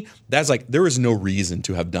to me, that's there is no reason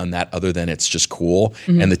to have done that other than it's just cool.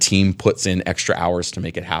 Mm-hmm. And the team puts in extra hours to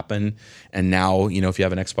make it happen. And now, if you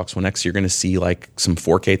have an Xbox One X, you're going to see some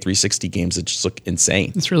 4K 360 games that just look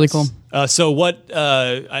insane. It's really cool. So what,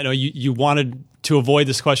 I know you wanted to avoid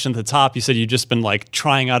this question at the top. You said you've just been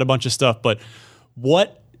trying out a bunch of stuff, but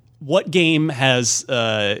what game has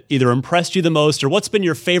either impressed you the most, or what's been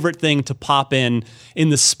your favorite thing to pop in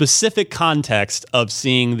the specific context of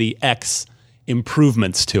seeing the X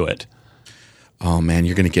improvements to it? Oh man,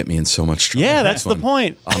 you're going to get me in so much trouble. Yeah, that's the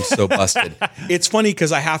point. I'm so busted. It's funny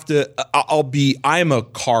because I'm a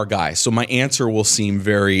car guy, so my answer will seem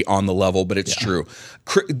very on the level, but it's true.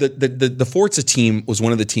 The Forza team was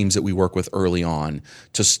one of the teams that we work with early on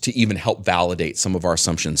to even help validate some of our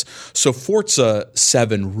assumptions. So Forza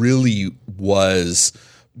 7 really was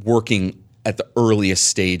working at the earliest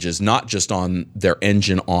stages, not just on their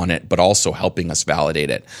engine on it, but also helping us validate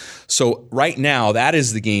it. So right now, that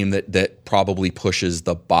is the game that probably pushes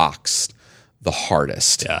the box the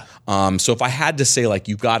hardest. Yeah. So if I had to say, like,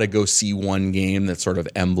 you've got to go see one game that's sort of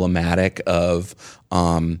emblematic of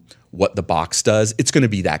what the box does, it's going to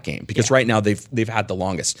be that game, because right now they've had the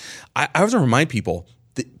longest. I have to remind people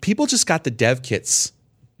that people just got the dev kits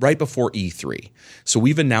right before E3. So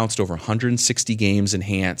we've announced over 160 games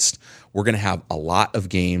enhanced. We're going to have a lot of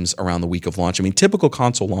games around the week of launch. I mean, typical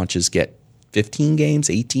console launches get 15 games,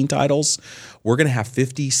 18 titles. We're going to have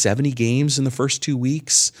 50, 70 games in the first 2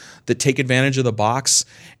 weeks that take advantage of the box.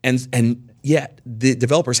 And yet the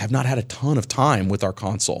developers have not had a ton of time with our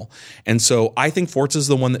console. And so I think Forza is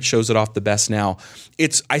the one that shows it off the best now.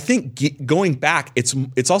 I think going back,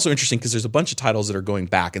 it's also interesting because there's a bunch of titles that are going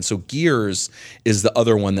back. And so Gears is the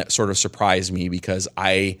other one that sort of surprised me, because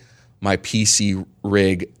my PC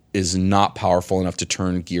rig is not powerful enough to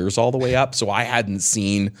turn Gears all the way up. So I hadn't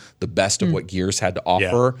seen the best of what Gears had to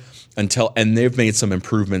offer and they've made some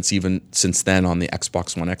improvements even since then on the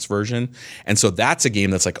Xbox One X version. And so that's a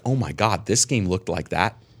game that's like, oh my God, this game looked like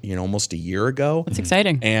that, almost a year ago. That's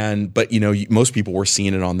exciting. But most people were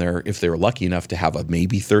seeing it on their, if they were lucky enough to have a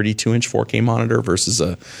maybe 32-inch 4K monitor versus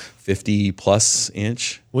a 50-plus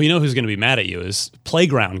inch. Well, who's going to be mad at you is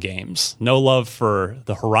Playground Games. No love for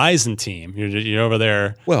the Horizon team. You're over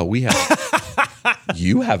there. Well, we have.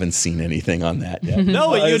 You haven't seen anything on that yet.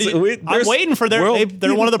 No, I'm waiting for their.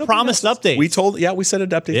 They're one of the promised updates. We said an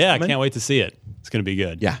update. Yeah, I can't wait to see it. It's going to be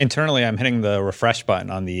good. Yeah. Internally, I'm hitting the refresh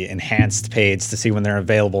button on the enhanced page to see when they're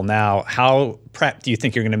available now. How prepped do you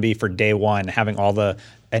think you're going to be for day one, having all the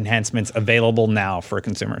enhancements available now for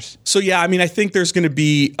consumers? So yeah, I mean, I think there's going to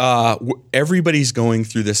be everybody's going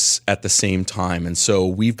through this at the same time, and so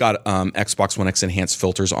we've got Xbox One X enhanced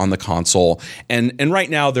filters on the console, and right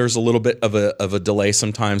now there's a little bit of a delay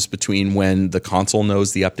sometimes between when the console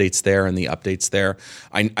knows the update's there and the update's there.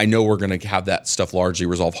 I know we're going to have that stuff largely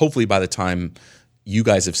resolved. Hopefully by the time you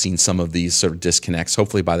guys have seen some of these sort of disconnects.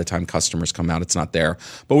 Hopefully by the time customers come out, it's not there.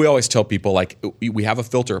 But we always tell people, like, we have a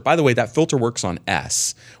filter. By the way, that filter works on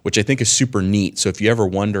S, which I think is super neat. So if you ever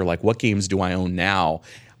wonder, like, what games do I own now?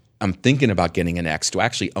 I'm thinking about getting an X. Do I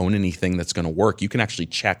actually own anything that's going to work? You can actually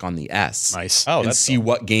check on the S. Nice. And see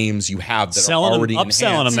what games you have that are already enhanced.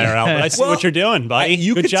 Upselling them there, Albert. I see what you're doing, buddy.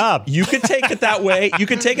 Good job. You could take it that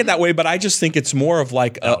way. But I just think it's more of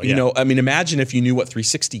like, I mean, imagine if you knew what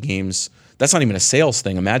 360 games. That's not even a sales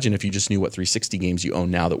thing. Imagine if you just knew what 360 games you own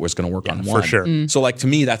now that was going to work on one. For sure. So, like, to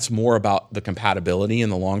me, that's more about the compatibility in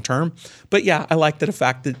the long term. But yeah, I like the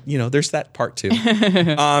fact that, there's that part too.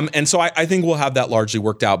 And so I think we'll have that largely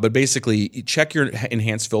worked out. But basically, check your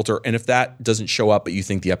enhanced filter. And if that doesn't show up, but you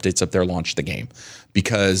think the update's up there, launch the game.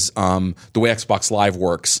 Because the way Xbox Live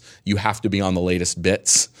works, you have to be on the latest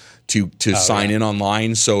bits to sign in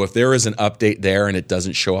online. So if there is an update there and it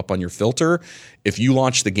doesn't show up on your filter, if you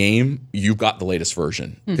launch the game, you've got the latest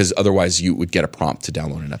version, because otherwise you would get a prompt to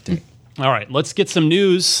download an update. All right, let's get some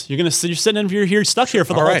news. You're sitting in here stuck here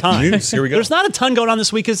for the whole time. News. Here we go. There's not a ton going on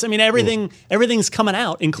this week because everything's coming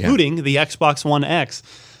out, including the Xbox One X.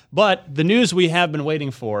 But the news we have been waiting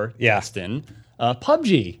for, Justin,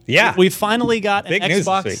 PUBG. Yeah, we finally got an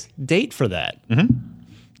Xbox date for that. Mm-hmm.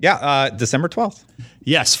 Yeah, December 12th.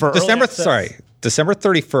 Yes, for December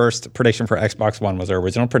 31st prediction for Xbox One was our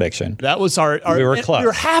original prediction. That was our we were close. We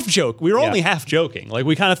were half joke. We were only half joking. Like,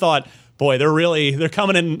 we kind of thought, boy, they're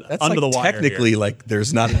coming in under the wire. Technically, like,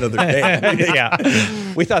 there's not another day.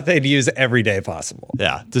 Yeah, we thought they'd use every day possible.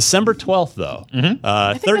 Yeah, December 12th though.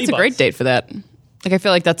 I think that's a great date for that. Like, I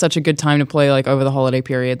feel like that's such a good time to play, like, over the holiday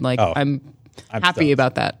period. Like, I'm happy stoked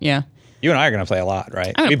about that. Yeah. You and I are going to play a lot,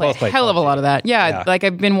 right? I'm going to play a hell of a lot of that. Yeah, like,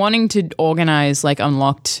 I've been wanting to organize, like,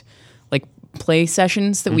 unlocked, like, play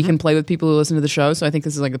sessions that we can play with people who listen to the show. So I think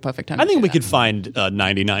this is, like, the perfect time. I think we could find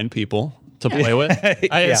 99 people to play with.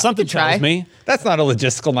 Something tells me. That's not a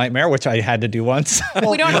logistical nightmare, which I had to do once.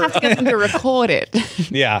 We don't have to get them to record it.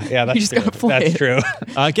 Yeah, that's you just true. Gotta play that's true.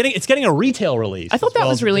 It's getting a retail release. I thought that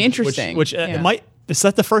was really interesting. Which it might. Is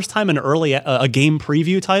that the first time an early a game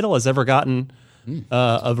preview title has ever gotten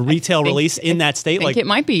a retail release in that state? I think it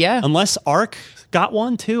might be, yeah. Unless Ark got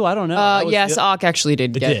one too? I don't know. Yes, Ark actually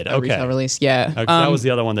did get a retail release. Yeah. That was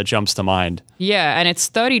the other one that jumps to mind. Yeah, and it's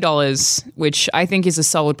 $30, which I think is a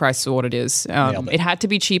solid price for what it is. It had to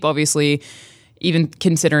be cheap, obviously, even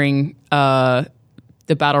considering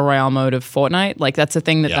the Battle Royale mode of Fortnite. Like, that's a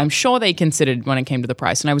thing that I'm sure they considered when it came to the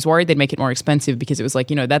price. And I was worried they'd make it more expensive because it was like,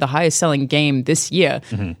 they're the highest selling game this year.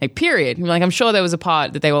 Like, period. Like, I'm sure there was a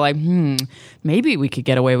part that they were like, maybe we could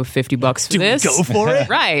get away with $50 for this. Go for it?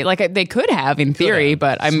 Right. Like, they could have in theory,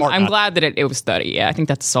 but I'm glad that it was 30. Yeah, I think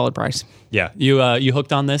that's a solid price. Yeah. You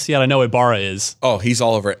hooked on this yet? I know Ibarra is. Oh, he's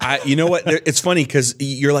all over it. You know what? It's funny because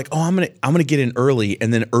you're like, oh, I'm gonna get in early,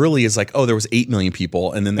 and then early is like, oh, there was 8 million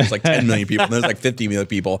people, and then there's like 10 million people, and there's like 50 million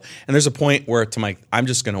people, and there's a point where I'm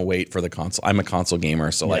just gonna wait for the console. I'm a console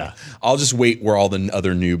gamer, so I'll just wait where all the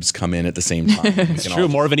other noobs come in at the same time. It's true,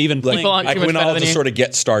 more of an even playing. When I'll just sort of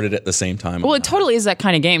get started at the same time. Well, it totally is that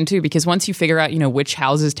kind of game too, because once you figure out, which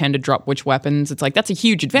houses tend to drop which weapons, it's like that's a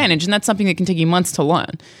huge advantage, and that's something that can take you months to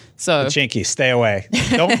learn. So Pachinki, stay away.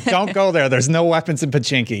 Don't go there. There's no weapons in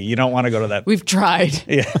Pachinki. You don't want to go to that. We've tried.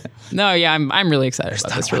 Yeah. No, yeah, I'm really excited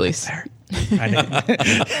about this release.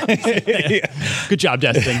 Good job,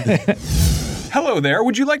 Destin. Hello there.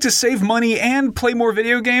 Would you like to save money and play more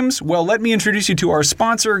video games? Well, let me introduce you to our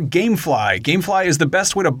sponsor, GameFly. GameFly is the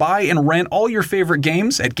best way to buy and rent all your favorite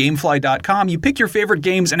games. At GameFly.com, you pick your favorite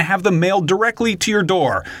games and have them mailed directly to your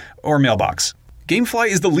door or mailbox. GameFly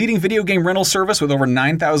is the leading video game rental service with over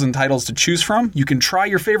 9,000 titles to choose from. You can try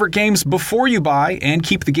your favorite games before you buy and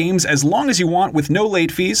keep the games as long as you want with no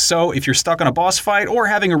late fees. So if you're stuck on a boss fight or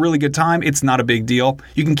having a really good time, it's not a big deal.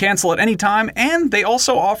 You can cancel at any time, and they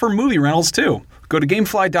also offer movie rentals too. Go to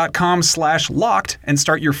gamefly.com/locked and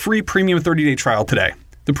start your free premium 30-day trial today.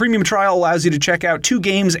 The premium trial allows you to check out 2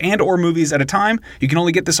 games and or movies at a time. You can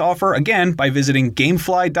only get this offer, again, by visiting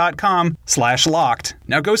gamefly.com/locked.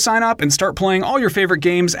 Now go sign up and start playing all your favorite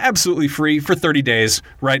games absolutely free for 30 days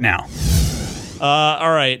right now.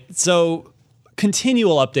 All right. So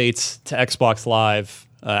continual updates to Xbox Live.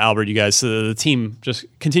 Albert, you guys, the team just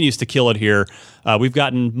continues to kill it here. We've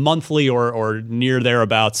gotten monthly or near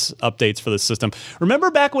thereabouts updates for the system.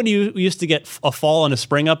 Remember back when you used to get a fall and a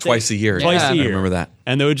spring update? Twice a year. I remember that.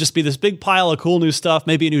 And there would just be this big pile of cool new stuff,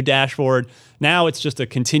 maybe a new dashboard. Now it's just a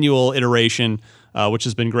continual iteration, which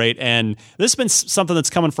has been great. And this has been something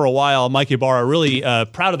that's coming for a while. Mike Ibarra, really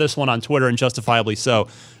proud of this one on Twitter, and justifiably so.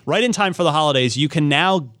 Right in time for the holidays, you can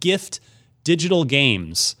now gift digital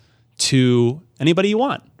games to anybody you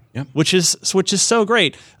want. Yep. Which is so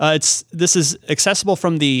great. This is accessible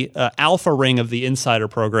from the alpha ring of the Insider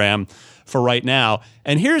program for right now.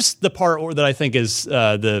 And here's the part that I think is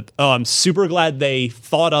I'm super glad they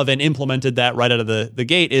thought of and implemented that right out of the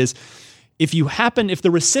gate is if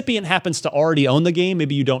the recipient happens to already own the game,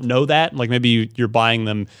 maybe you don't know that, like maybe you're buying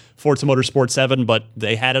them Forza Motorsport 7, but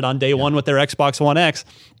they had it on day one with their Xbox One X.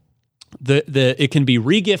 It can be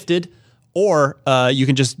regifted. Or you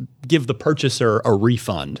can just give the purchaser a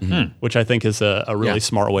refund, which I think is a really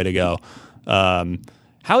smart way to go.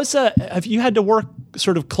 Have you had to work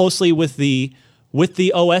sort of closely with the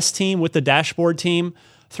OS team, with the dashboard team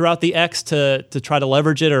throughout the X to try to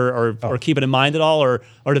leverage it or keep it in mind at all, or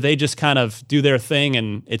do they just kind of do their thing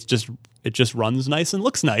and it just runs nice and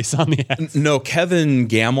looks nice on the X? No, Kevin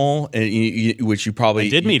Gamble, which you probably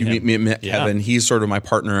did meet him. Met Kevin. He's sort of my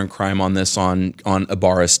partner in crime on this on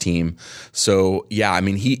Ibarra's team. So yeah, I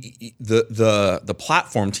mean the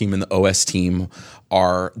platform team and the OS team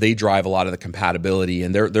they drive a lot of the compatibility,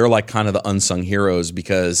 and they're like kind of the unsung heroes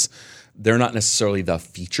because they're not necessarily the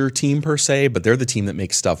feature team per se, but they're the team that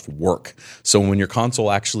makes stuff work. So when your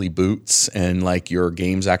console actually boots and like your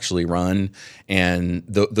games actually run, and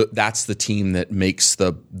that's the team that makes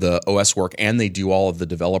the OS work, and they do all of the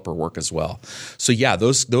developer work as well. So yeah,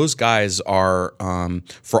 those guys are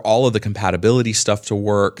for all of the compatibility stuff to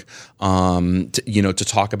work. To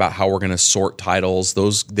talk about how we're going to sort titles,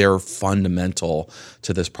 they're fundamental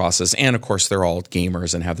to this process. And of course, they're all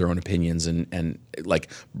gamers and have their own opinions and like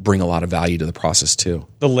bring a lot of value to the process too.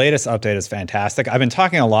 The latest update is fantastic. I've been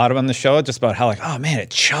talking a lot on the show just about how like, oh man, it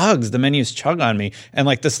chugs. The menus chug on me. And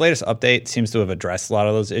like this latest update seems to have addressed a lot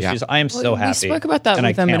of those issues. Yeah. I am so happy. We spoke about that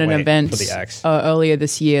with them at an event earlier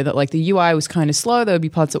this year, that like the UI was kind of slow. There would be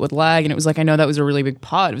parts that would lag. And it was like, I know that was a really big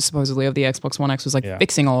part of supposedly of the Xbox One X was like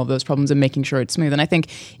fixing all of those problems and making sure it's smooth. And I think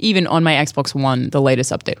even on my Xbox One, the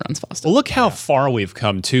latest update runs faster. Well, look how far we've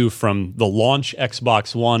come too from the launch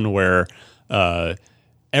Xbox One, where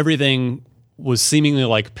everything was seemingly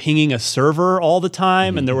like pinging a server all the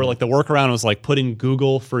time, and there were like the workaround was like put in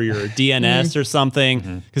Google for your DNS or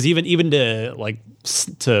something, because even to like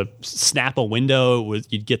to snap a window was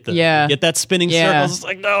you'd get get that spinning circles. It's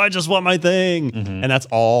like, no, I just want my thing, and that's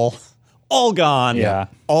all gone,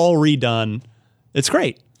 all redone. It's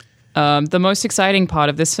great. The most exciting part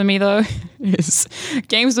of this for me, though, is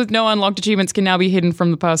games with no unlocked achievements can now be hidden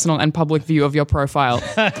from the personal and public view of your profile.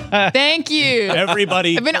 Thank you.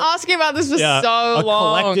 Everybody. I've been asking about this for so a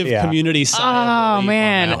long. collective community sigh. Oh,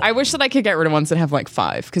 man. I wish that I could get rid of ones that have like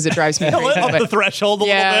 5, because it drives me crazy. Up the threshold a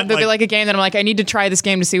little bit. There'll be like a game that I'm like, I need to try this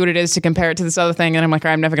game to see what it is to compare it to this other thing. And I'm like,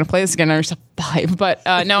 I'm never going to play this again. And I just have 5. But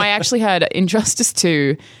no, I actually had Injustice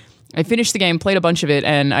 2. I finished the game, played a bunch of it,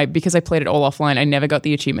 and because I played it all offline, I never got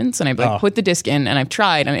the achievements. And I put the disc in, and I've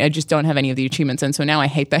tried, and I just don't have any of the achievements. And so now I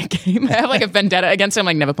hate that game. I have like a vendetta against it. I'm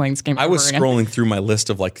like, never playing this game. I was scrolling through my list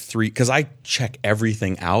of like 3, because I check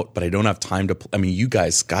everything out, but I don't have time to. I mean, you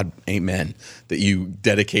guys, God, amen, that you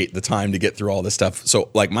dedicate the time to get through all this stuff. So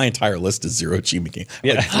like my entire list is 0 achievement games.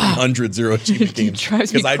 Like 300 0 achievement games. It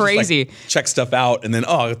drives me crazy. Just, like, check stuff out, and then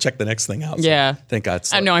I'll check the next thing out. So thank God.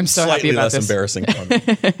 I know. I'm so happy about this. Slightly less embarrassing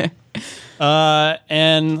for me.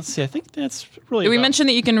 And let's see, I think that's really. Did we mention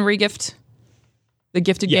that you can regift the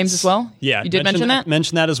gifted games as well? Yeah, you did mention that.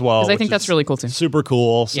 Mention that as well. Because I think that's really cool too. Super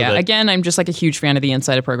cool. So again, I'm just like a huge fan of the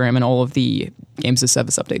Insider program and all of the games as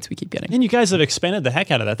service updates we keep getting. And you guys have expanded the heck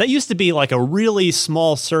out of that. That used to be like a really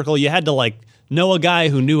small circle. You had to like know a guy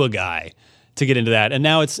who knew a guy to get into that, and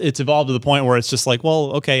now it's evolved to the point where it's just like,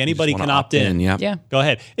 well, okay, anybody can opt in. Yeah, go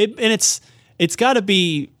ahead. And it's got to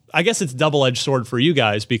be. I guess it's double-edged sword for you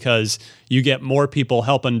guys, because you get more people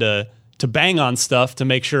helping to bang on stuff to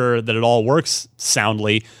make sure that it all works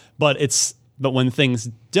soundly. But when things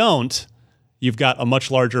don't, you've got a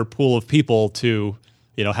much larger pool of people to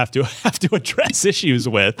have to address issues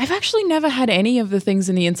with. I've actually never had any of the things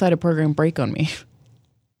in the Insider program break on me.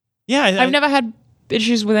 Yeah, I've never had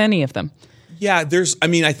issues with any of them. Yeah,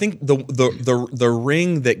 I think the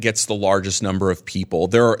ring that gets the largest number of people,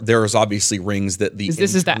 there's obviously rings that the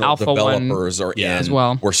alpha developers are in as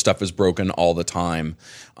well, where stuff is broken all the time.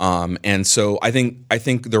 And so I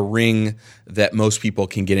think the ring that most people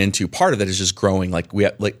can get into, part of that is just growing.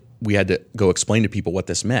 We had to go explain to people what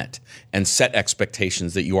this meant and set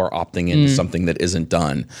expectations that you are opting into something that isn't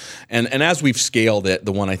done. And as we've scaled it,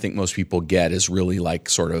 the one I think most people get is really like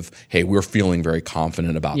sort of, hey, we're feeling very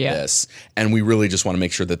confident about this. And we really just want to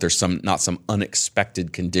make sure that there's not some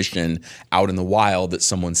unexpected condition out in the wild that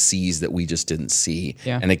someone sees that we just didn't see.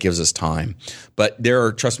 Yeah. And it gives us time. But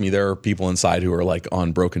trust me, there are people inside who are like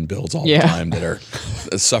on broken builds all the time that are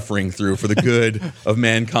suffering through for the good of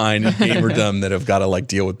mankind and gamerdom that have got to like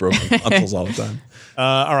deal with broken consoles all the time.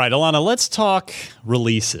 All right, Alana, let's talk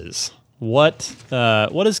releases. What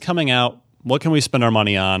is coming out? What can we spend our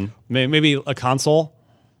money on? Maybe a console?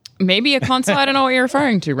 Maybe a console? I don't know what you're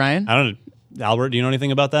referring to, Ryan. I don't know. Albert, do you know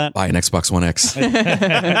anything about that? Buy an Xbox One X.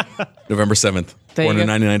 November 7th,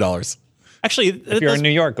 $499. Actually, if you're in New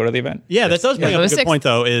York, go to the event. Yeah, that does bring up a good point,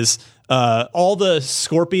 though, is all the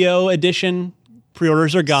Scorpio edition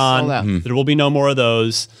pre-orders are gone. There will be no more of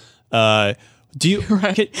those. Do you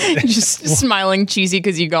just smiling cheesy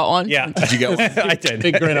because you got one? Yeah. Did you get one? I did.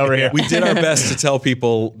 Big grin over here. We did our best to tell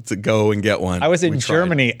people to go and get one. I was in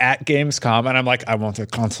Germany at Gamescom, and I'm like, I want a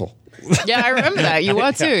console. Yeah, I remember that. You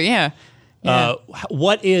were too, yeah.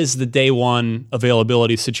 What is the day one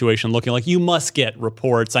availability situation looking like? You must get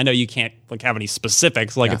reports. I know you can't like have any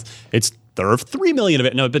specifics. Like it's there are 3 million of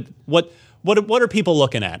it. No, but what are people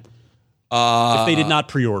looking at if they did not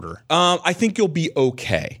pre-order? I think you'll be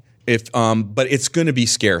okay. But it's going to be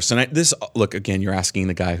scarce. And look, again, you're asking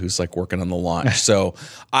the guy who's like working on the launch. So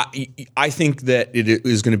I think that it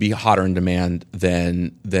is going to be hotter in demand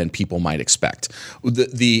than people might expect.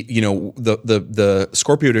 The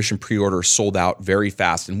Scorpio Edition pre-order sold out very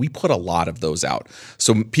fast, and we put a lot of those out.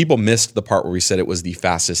 So people missed the part where we said it was the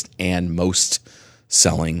fastest and most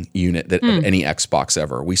selling unit of any Xbox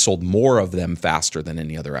ever. We sold more of them faster than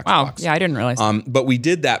any other Xbox. Wow, yeah, I didn't realize that. But we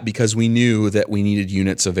did that because we knew that we needed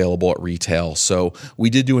units available at retail. So we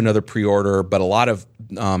did do another pre-order, but a lot of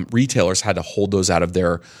retailers had to hold those out of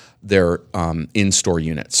their in-store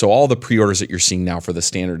units. So all the pre-orders that you're seeing now for the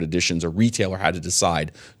standard editions, a retailer had to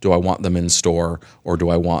decide, do I want them in store or do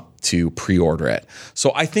I want to pre-order it?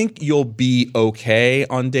 So I think you'll be okay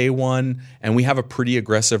on day one, and we have a pretty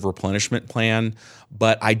aggressive replenishment plan.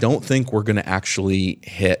 but I don't think we're going to actually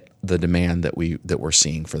hit the demand that we're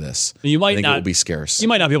seeing for this. You might I think not, it will be scarce. You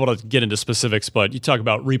might not be able to get into specifics, but you talk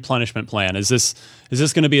about replenishment plan. Is this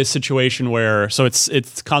going to be a situation where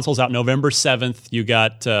it's consoles out November 7th? You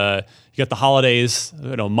got the holidays,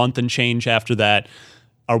 a month and change after that.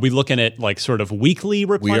 Are we looking at like sort of weekly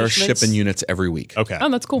replenishments? We are shipping units every week. Okay. Oh,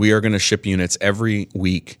 that's cool. We are going to ship units every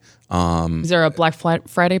week. Is there a Black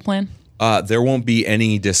Friday plan? There won't be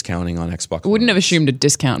any discounting on Xbox. I wouldn't have assumed a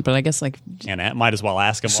discount, but I guess like... And I might as well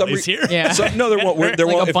ask him while he's here. Yeah. No, there won't. There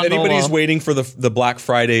won't. If bundle anybody's waiting for the Black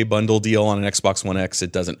Friday bundle deal on an Xbox One X,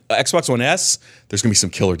 it doesn't. Xbox One S, there's going to be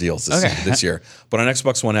some killer deals this year. But on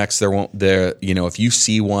Xbox One X, there won't. If you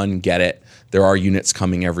see one, get it. There are units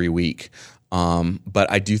coming every week.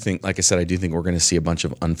 But I do think, like I said, we're going to see a bunch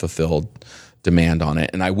of unfulfilled demand on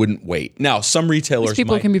it, and I wouldn't wait. Now, some retailers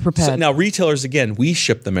people can be prepared. Now, retailers, again, we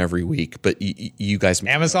ship them every week, but you guys...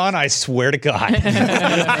 Amazon, I swear to God.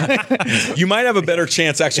 You might have a better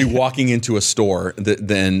chance actually walking into a store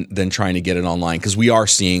than trying to get it online, because we are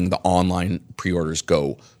seeing the online pre-orders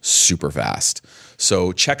go super fast.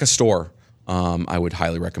 So check a store. I would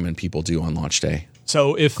highly recommend people do on launch day.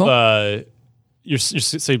 So if... Cool.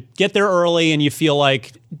 So get there early, and you feel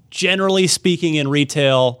like, generally speaking, in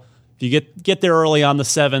retail, if you get there early on the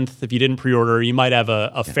 7th, if you didn't pre-order, you might have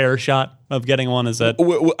a fair shot of getting one. Is that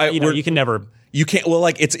you can never. You can't. Well,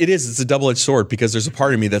 like it's a double-edged sword, because there's a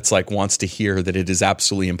part of me that's like wants to hear that it is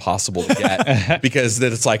absolutely impossible to get because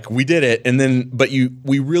that it's like we did it, and then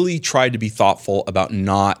we really tried to be thoughtful about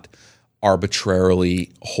not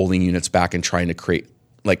arbitrarily holding units back and trying to create.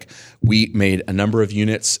 Like, we made a number of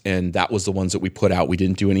units, and that was the ones that we put out. We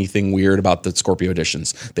didn't do anything weird about the Scorpio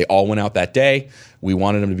editions. They all went out that day. We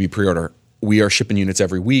wanted them to be pre-order. We are shipping units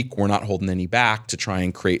every week. We're not holding any back to try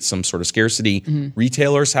and create some sort of scarcity. Mm-hmm.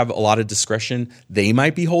 Retailers have a lot of discretion. They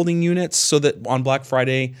might be holding units so that on Black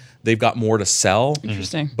Friday they've got more to sell.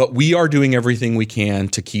 Interesting. But we are doing everything we can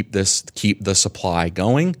to keep the supply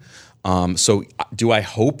going. So do I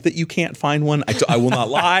hope that you can't find one? I will not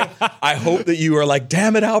lie. I hope that you are like,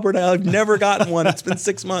 damn it, Albert, I've never gotten one. It's been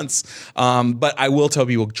 6 months. But I will tell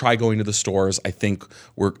people, try going to the stores. I think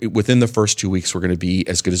within the first 2 weeks, we're going to be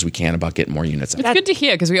as good as we can about getting more units. It's good to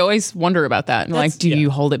hear, because we always wonder about that. Like, do you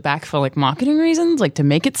hold it back for like marketing reasons, like to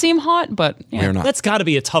make it seem hot? But we're not. That's got to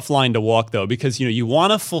be a tough line to walk, though, because you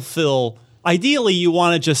want to fulfill. Ideally, you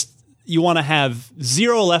want to have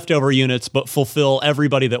 0 leftover units, but fulfill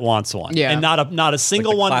everybody that wants one. Yeah. And not a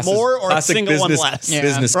single one more or a single one less.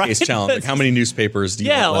 Business right? case challenge. Like, how many newspapers do you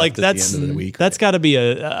want left at the end of the week? That's got to be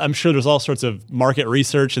I'm sure there's all sorts of market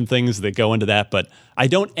research and things that go into that, but I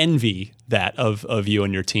don't envy that of you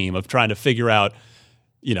and your team, of trying to figure out,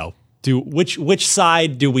 which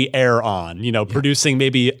side do we err on? Producing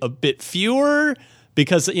maybe a bit fewer,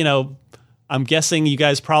 because, I'm guessing you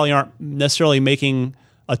guys probably aren't necessarily making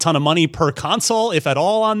a ton of money per console, if at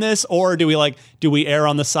all, on this, or do we err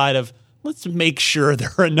on the side of, let's make sure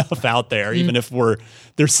there are enough out there, even if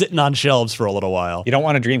they're sitting on shelves for a little while. You don't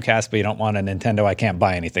want a Dreamcast, but you don't want a Nintendo I can't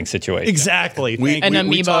buy anything situation. Exactly. An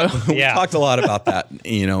amiibo. We talked a lot about that,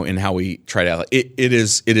 in how we try to. It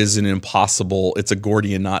is an impossible. It's a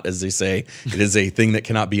Gordian knot, as they say. It is a thing that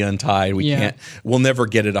cannot be untied. We'll never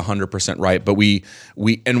get it 100% right. But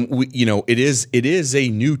it is a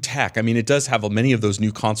new tech. I mean, it does have many of those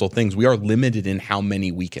new console things. We are limited in how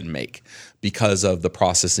many we can make because of the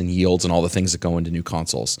process and yields and all the things that go into new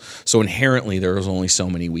consoles. So inherently, there is only so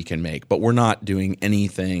many we can make, but we're not doing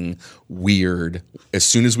anything weird. As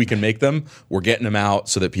soon as we can make them, we're getting them out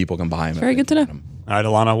so that people can buy them. Very good to know. All right,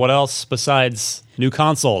 Alana, what else besides new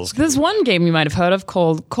consoles? There's one game you might have heard of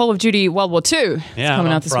called Call of Duty World War II. It's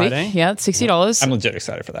coming out this Friday. week. Yeah, it's $60. I'm legit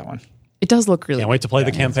excited for that one. It does look really Can't wait to play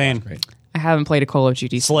the campaign. I haven't played a Call of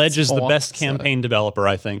Duty. Sledge is the best campaign developer,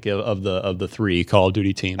 I think, of the 3 Call of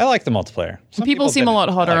Duty teams. I like the multiplayer. Some people seem a lot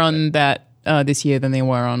hotter on that this year than they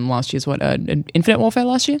were on last year's Infinite Warfare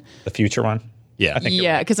last year. The future one. Yeah, I think.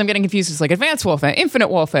 Yeah, because I'm getting confused. It's like Advanced Warfare, Infinite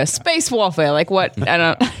Warfare, Space Warfare. Like what? I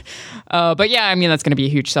don't. But yeah, I mean that's going to be a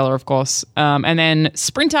huge seller, of course. And then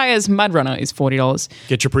Sprint Tire's Mud Runner is $40.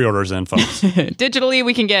 Get your pre-orders in, folks. Digitally,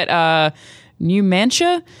 we can get New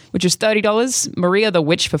Mancha, which is $30, Maria the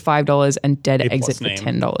Witch for $5, and Dead Exit for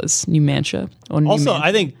 $10. New Mancha. Or also, Newman.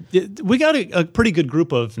 I think we got a pretty good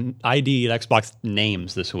group of ID at Xbox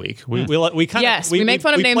names this week. We kind yes, we make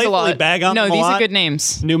fun of names a lot. Bag on no, them a these lot. are good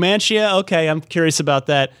names. Numantia, okay, I'm curious about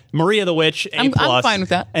that. Maria the Witch, A+. I'm fine with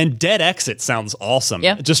that. And Dead Exit sounds awesome.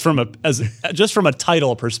 Yeah. Just from a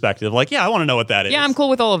title perspective. Like, yeah, I want to know what that is. Yeah, I'm cool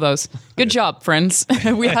with all of those. Good job, friends. I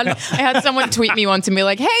had someone tweet me once and be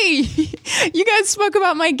like, "Hey, you guys spoke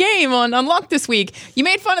about my game on Unlocked this week. You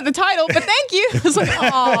made fun of the title, but thank you." I was like,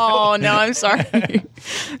 "Oh no, I'm sorry."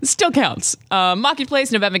 Still counts.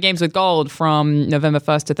 Marketplace November Games with Gold from November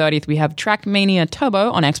 1st to 30th. We have Trackmania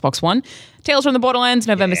Turbo on Xbox One. Tales from the Borderlands,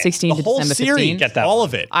 November 16th to whole December series, 15th. Get that all one.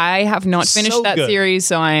 of it. I have not finished So that good. series,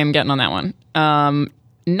 so I am getting on that one.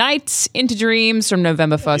 Nights into Dreams from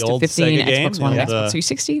November 1st to old 15, Sega game, Xbox One the and old, Xbox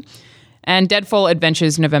 360. And Deadfall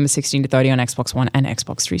Adventures, November 16 to 30 on Xbox One and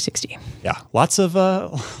Xbox 360. Yeah, lots of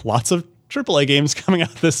AAA games coming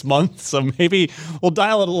out this month. So maybe we'll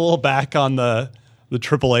dial it a little back on the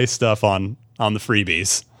AAA stuff on the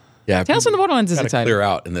freebies. Yeah, Tales from the Borderlands is gotta exciting. clear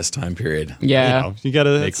out in this time period. Yeah. You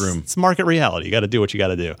gotta Make room. It's market reality. You got to do what you got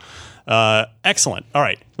to do. Excellent. All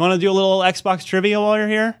right, you want to do a little Xbox trivia while you're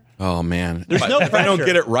here? Oh man, There's no if I don't pressure.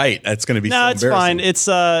 get it right, that's going to be No, so it's fine. embarrassing.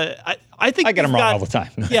 It's I think I get them you've wrong got- all the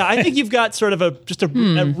time. Yeah, I think you've got sort of a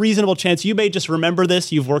reasonable chance. You may just remember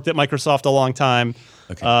this. You've worked at Microsoft a long time.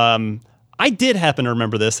 Okay. I did happen to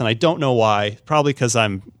remember this, and I don't know why. Probably because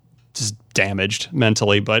I'm just damaged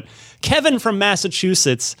mentally. But Kevin from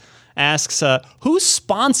Massachusetts asks, who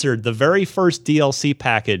sponsored the very first DLC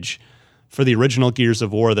package for the original Gears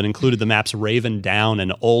of War that included the maps Raven Down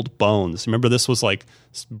and Old Bones? Remember, this was like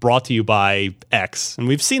brought to you by X. And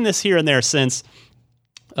we've seen this here and there since.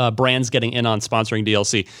 Brands getting in on sponsoring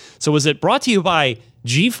DLC. So was it brought to you by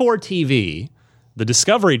G4 TV, the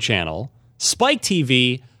Discovery Channel, Spike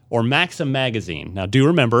TV, or Maxim Magazine? Now, do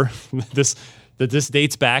remember this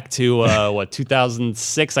dates back to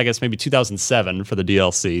 2006, I guess maybe 2007 for the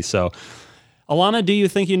DLC. So, Alana, do you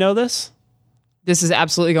think you know this? This is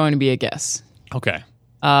absolutely going to be a guess. Okay.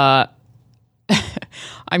 I'm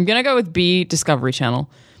going to go with B, Discovery Channel.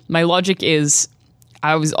 My logic is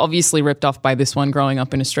I was obviously ripped off by this one growing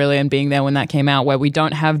up in Australia and being there when that came out, where we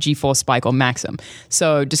don't have G4 Spike or Maxim.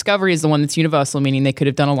 So Discovery is the one that's universal, meaning they could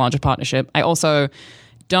have done a larger partnership. I also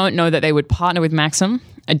don't know that they would partner with Maxim.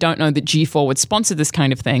 I don't know that G4 would sponsor this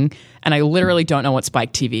kind of thing. And I literally don't know what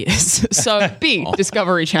Spike TV is. So B,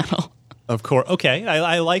 Discovery Channel. Of course. Okay.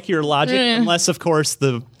 I like your logic, unless, of course,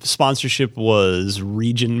 the sponsorship was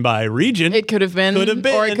region by region. It could have been. Could have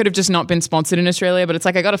been. Or it could have just not been sponsored in Australia, but it's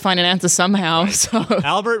like I got to find an answer somehow. So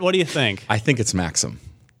Albert, what do you think? I think it's Maxim.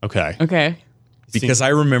 Okay. okay. Because I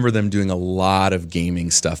remember them doing a lot of gaming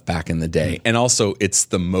stuff back in the day. And also, it's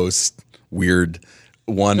the most weird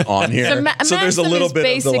one on here. So there's a little is bit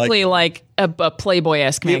basically of the, like a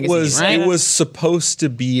Playboy-esque magazine, right? It was supposed to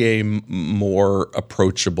be a more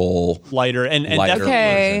approachable, Lighter and lighter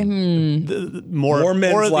Okay. version. more More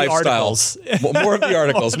men's more of the lifestyles. articles. More of the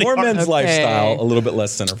articles. More men's Okay. lifestyle, a little bit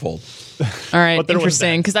less centerfold. All right, But there was interesting.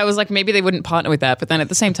 that. Because I was like, maybe they wouldn't partner with that, but then at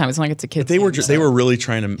the same time, it's not like it's a kid's They were game, they were really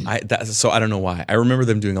trying to. So I don't know why. I remember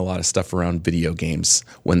them doing a lot of stuff around video games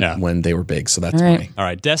when they were big. So that's All right. funny. All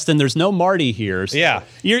right, Destin, there's no Marty here. So Yeah.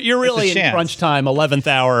 You're really It's a in chance. crunch time, 11th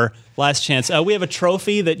hour, last chance. We have a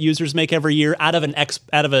trophy that users make every year out of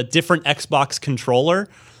a different Xbox controller.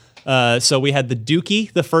 So we had the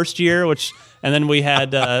Dookie the first year, and then we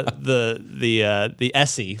had the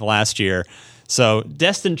Essie last year. So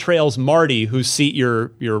Destin trails Marty, whose seat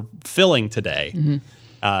you're filling today. Mm-hmm.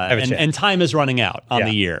 a chance. And time is running out on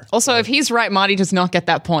the year. Also, if he's right, Marty does not get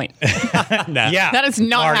that point. Nah. Yeah. That is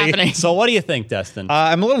not Marty. happening. So what do you think, Destin?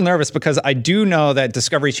 I'm a little nervous because I do know that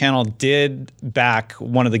Discovery Channel did back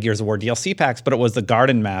one of the Gears of War DLC packs, but it was the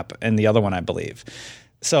garden map and the other one, I believe.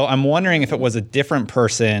 So I'm wondering if it was a different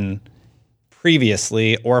person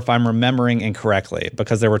previously or if I'm remembering incorrectly,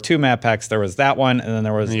 because there were two map packs. There was that one, and then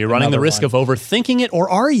there was You're running the another risk one. of overthinking it, or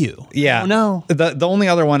are you? Yeah. Oh, no. The only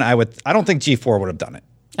other one I don't think G4 would have done it.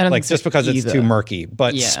 I don't like think so just because it's either. too murky.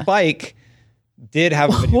 But Yeah. Spike did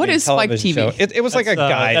have a video What game is Spike television TV? show. It was like a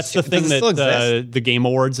guy. That's the thing that the Game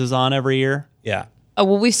Awards is on every year. yeah. Oh,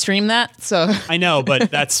 will we stream that? So I know, but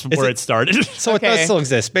that's where it started. So it Okay. does still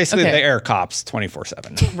exist. Basically, Okay. they air cops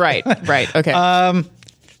 24/7. right. Okay.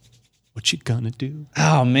 What you gonna do?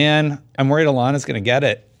 Oh man, I'm worried Alana's going to get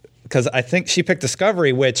it because I think she picked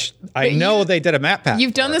Discovery, which I But know they did a map pack.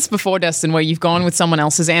 You've done this before, Destin, where you've gone with someone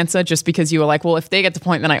else's answer just because you were like, well, if they get the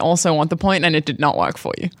point, then I also want the point, and it did not work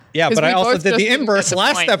for you. Yeah, 'Cause but we I also both did just the didn't inverse get the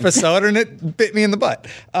last point. episode, and it bit me in the butt.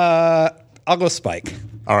 I'll go Spike.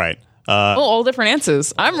 All right. Oh, all different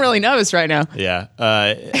answers. I'm really nervous right now. Yeah.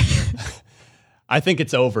 I think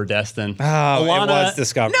it's over, Destin. Oh, Alana, it was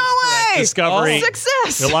Discovery. No way! Discovery.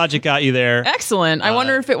 Success! Your logic got you there. Excellent. I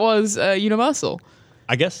wonder if it was Universal.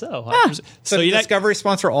 I guess so. So did Discovery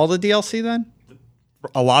sponsor all the DLC then?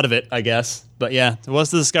 A lot of it, I guess. But yeah, it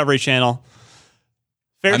was the Discovery Channel.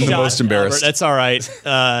 Fair I'm shot, the most embarrassed. Albert. That's all right.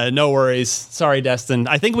 No worries. Sorry, Destin.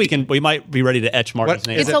 I think we might be ready to etch Martin's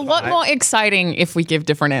name. It's a lot more exciting if we give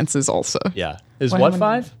different answers also. Yeah. Is what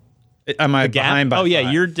 5? Am I behind by 5?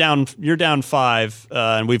 Yeah, you're down 5,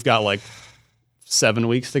 and we've got like 7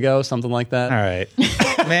 weeks to go, something like that. All right.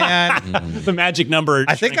 Man. The magic number.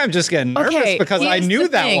 I think I'm just getting nervous because I knew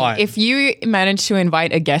that one. If you manage to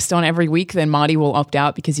invite a guest on every week, then Marty will opt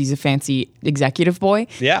out because he's a fancy executive boy.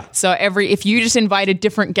 Yeah. So if you just invite a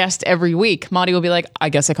different guest every week, Marty will be like, I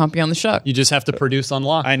guess I can't be on the show. You just have to produce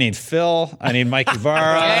Unlocked. I need Phil. I need Mike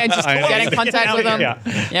Ibarra. Yeah, just get in contact with them.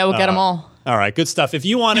 Yeah, we'll get them all. All right, good stuff. If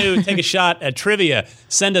you want to take a shot at trivia,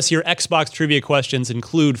 send us your Xbox trivia questions.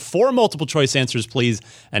 Include 4 multiple choice answers, please,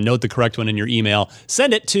 and note the correct one in your email.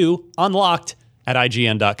 Send it to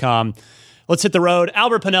unlocked@ign.com. Let's hit the road.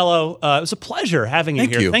 Albert Pinello, it was a pleasure having you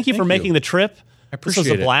here. Thank you for making the trip. I appreciate it.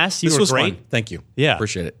 This was a blast. You were great. Fun. Thank you. Yeah.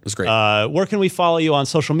 Appreciate it. It was great. Where can we follow you on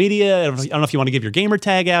social media? I don't know if you want to give your gamer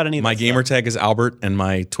tag out. My gamer tag is Albert, and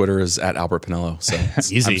my Twitter is @Albert Pinello. So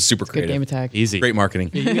easy. I'm super creative. Good gamer tag. Easy. Great marketing.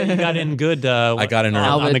 You got in good. I got in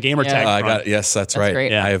on the gamer tag. front. Yes, that's right.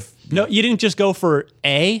 Great. Yeah. No, you didn't just go for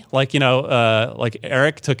A, like like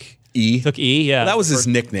Eric took E. Took E, yeah. Well, that was his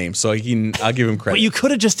nickname, so I'll give him credit. But you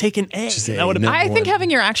could have just taken A. That would have been. I think having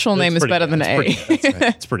your actual name is better than A.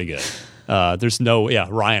 It's pretty good. There's no,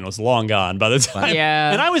 Ryan was long gone by the time.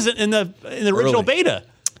 Yeah. And I was in the original beta,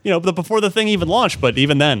 before the thing even launched, but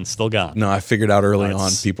even then, still gone. No, I figured out early on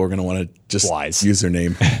people are going to want to just use their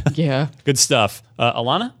name. Yeah. Good stuff.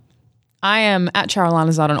 Alana? I am at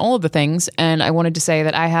Charolanazad on all of the things, and I wanted to say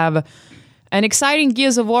that I have an exciting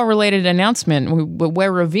Gears of War related announcement.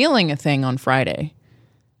 We're revealing a thing on Friday.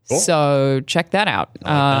 Cool. So check that out.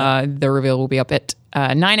 The reveal will be up at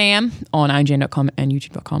 9 a.m. on IGN.com and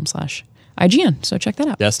youtube.com/IGN. So check that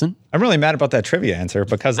out. Destin? I'm really mad about that trivia answer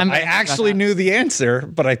because I actually knew the answer,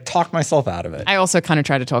 but I talked myself out of it. I also kind of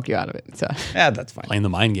tried to talk you out of it. So. Yeah, that's fine. Playing the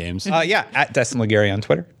mind games. At Destin Legary on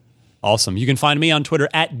Twitter. Awesome. You can find me on Twitter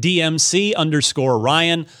at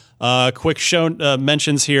DMC_Ryan. Quick show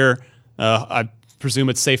mentions here. I presume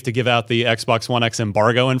it's safe to give out the Xbox One X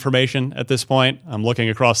embargo information at this point. I'm looking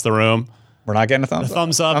across the room. We're not getting a thumbs up.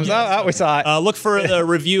 Thumbs up. Thumbs up. Oh, we saw it. Look for the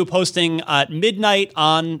review posting at midnight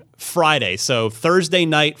on Friday. So Thursday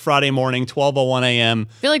night, Friday morning, 12:01 a.m.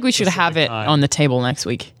 I feel like we should have it on the table next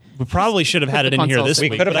week. We probably should have had it in here this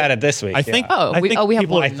week. We could have had it this week. I think. Yeah. We have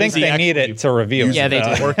one. I think they need it to review. Yeah, they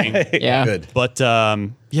do. Working. Yeah. Good. But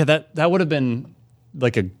that would have been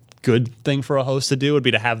like a good thing for a host to do, would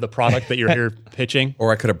be to have the product that you're here pitching.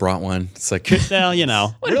 Or I could have brought one. It's like, well,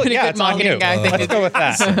 Would have been a good marketing guy. Let's go with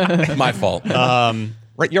that. my fault.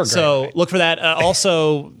 Right, you're great. So look for that.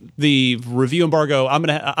 Also, the review embargo.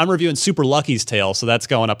 I'm reviewing Super Lucky's Tale, so that's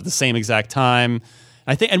going up at the same exact time.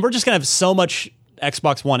 I think, and we're just gonna have so much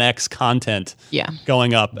Xbox One X content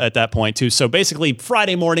going up at that point too. So basically,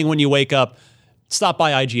 Friday morning when you wake up, stop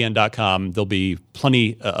by IGN.com. There'll be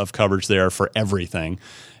plenty of coverage there for everything.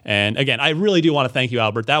 And again, I really do want to thank you,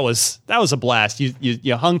 Albert. That was a blast.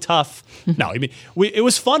 You hung tough. No, I mean it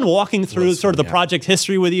was fun walking through sort of the project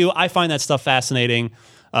history with you. I find that stuff fascinating.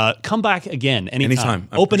 Come back again anytime.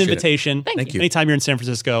 Open invitation. Thank you. Anytime you're in San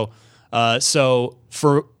Francisco. So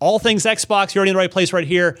for all things Xbox, you're already in the right place right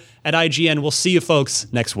here at IGN. We'll see you folks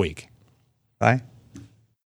next week. Bye.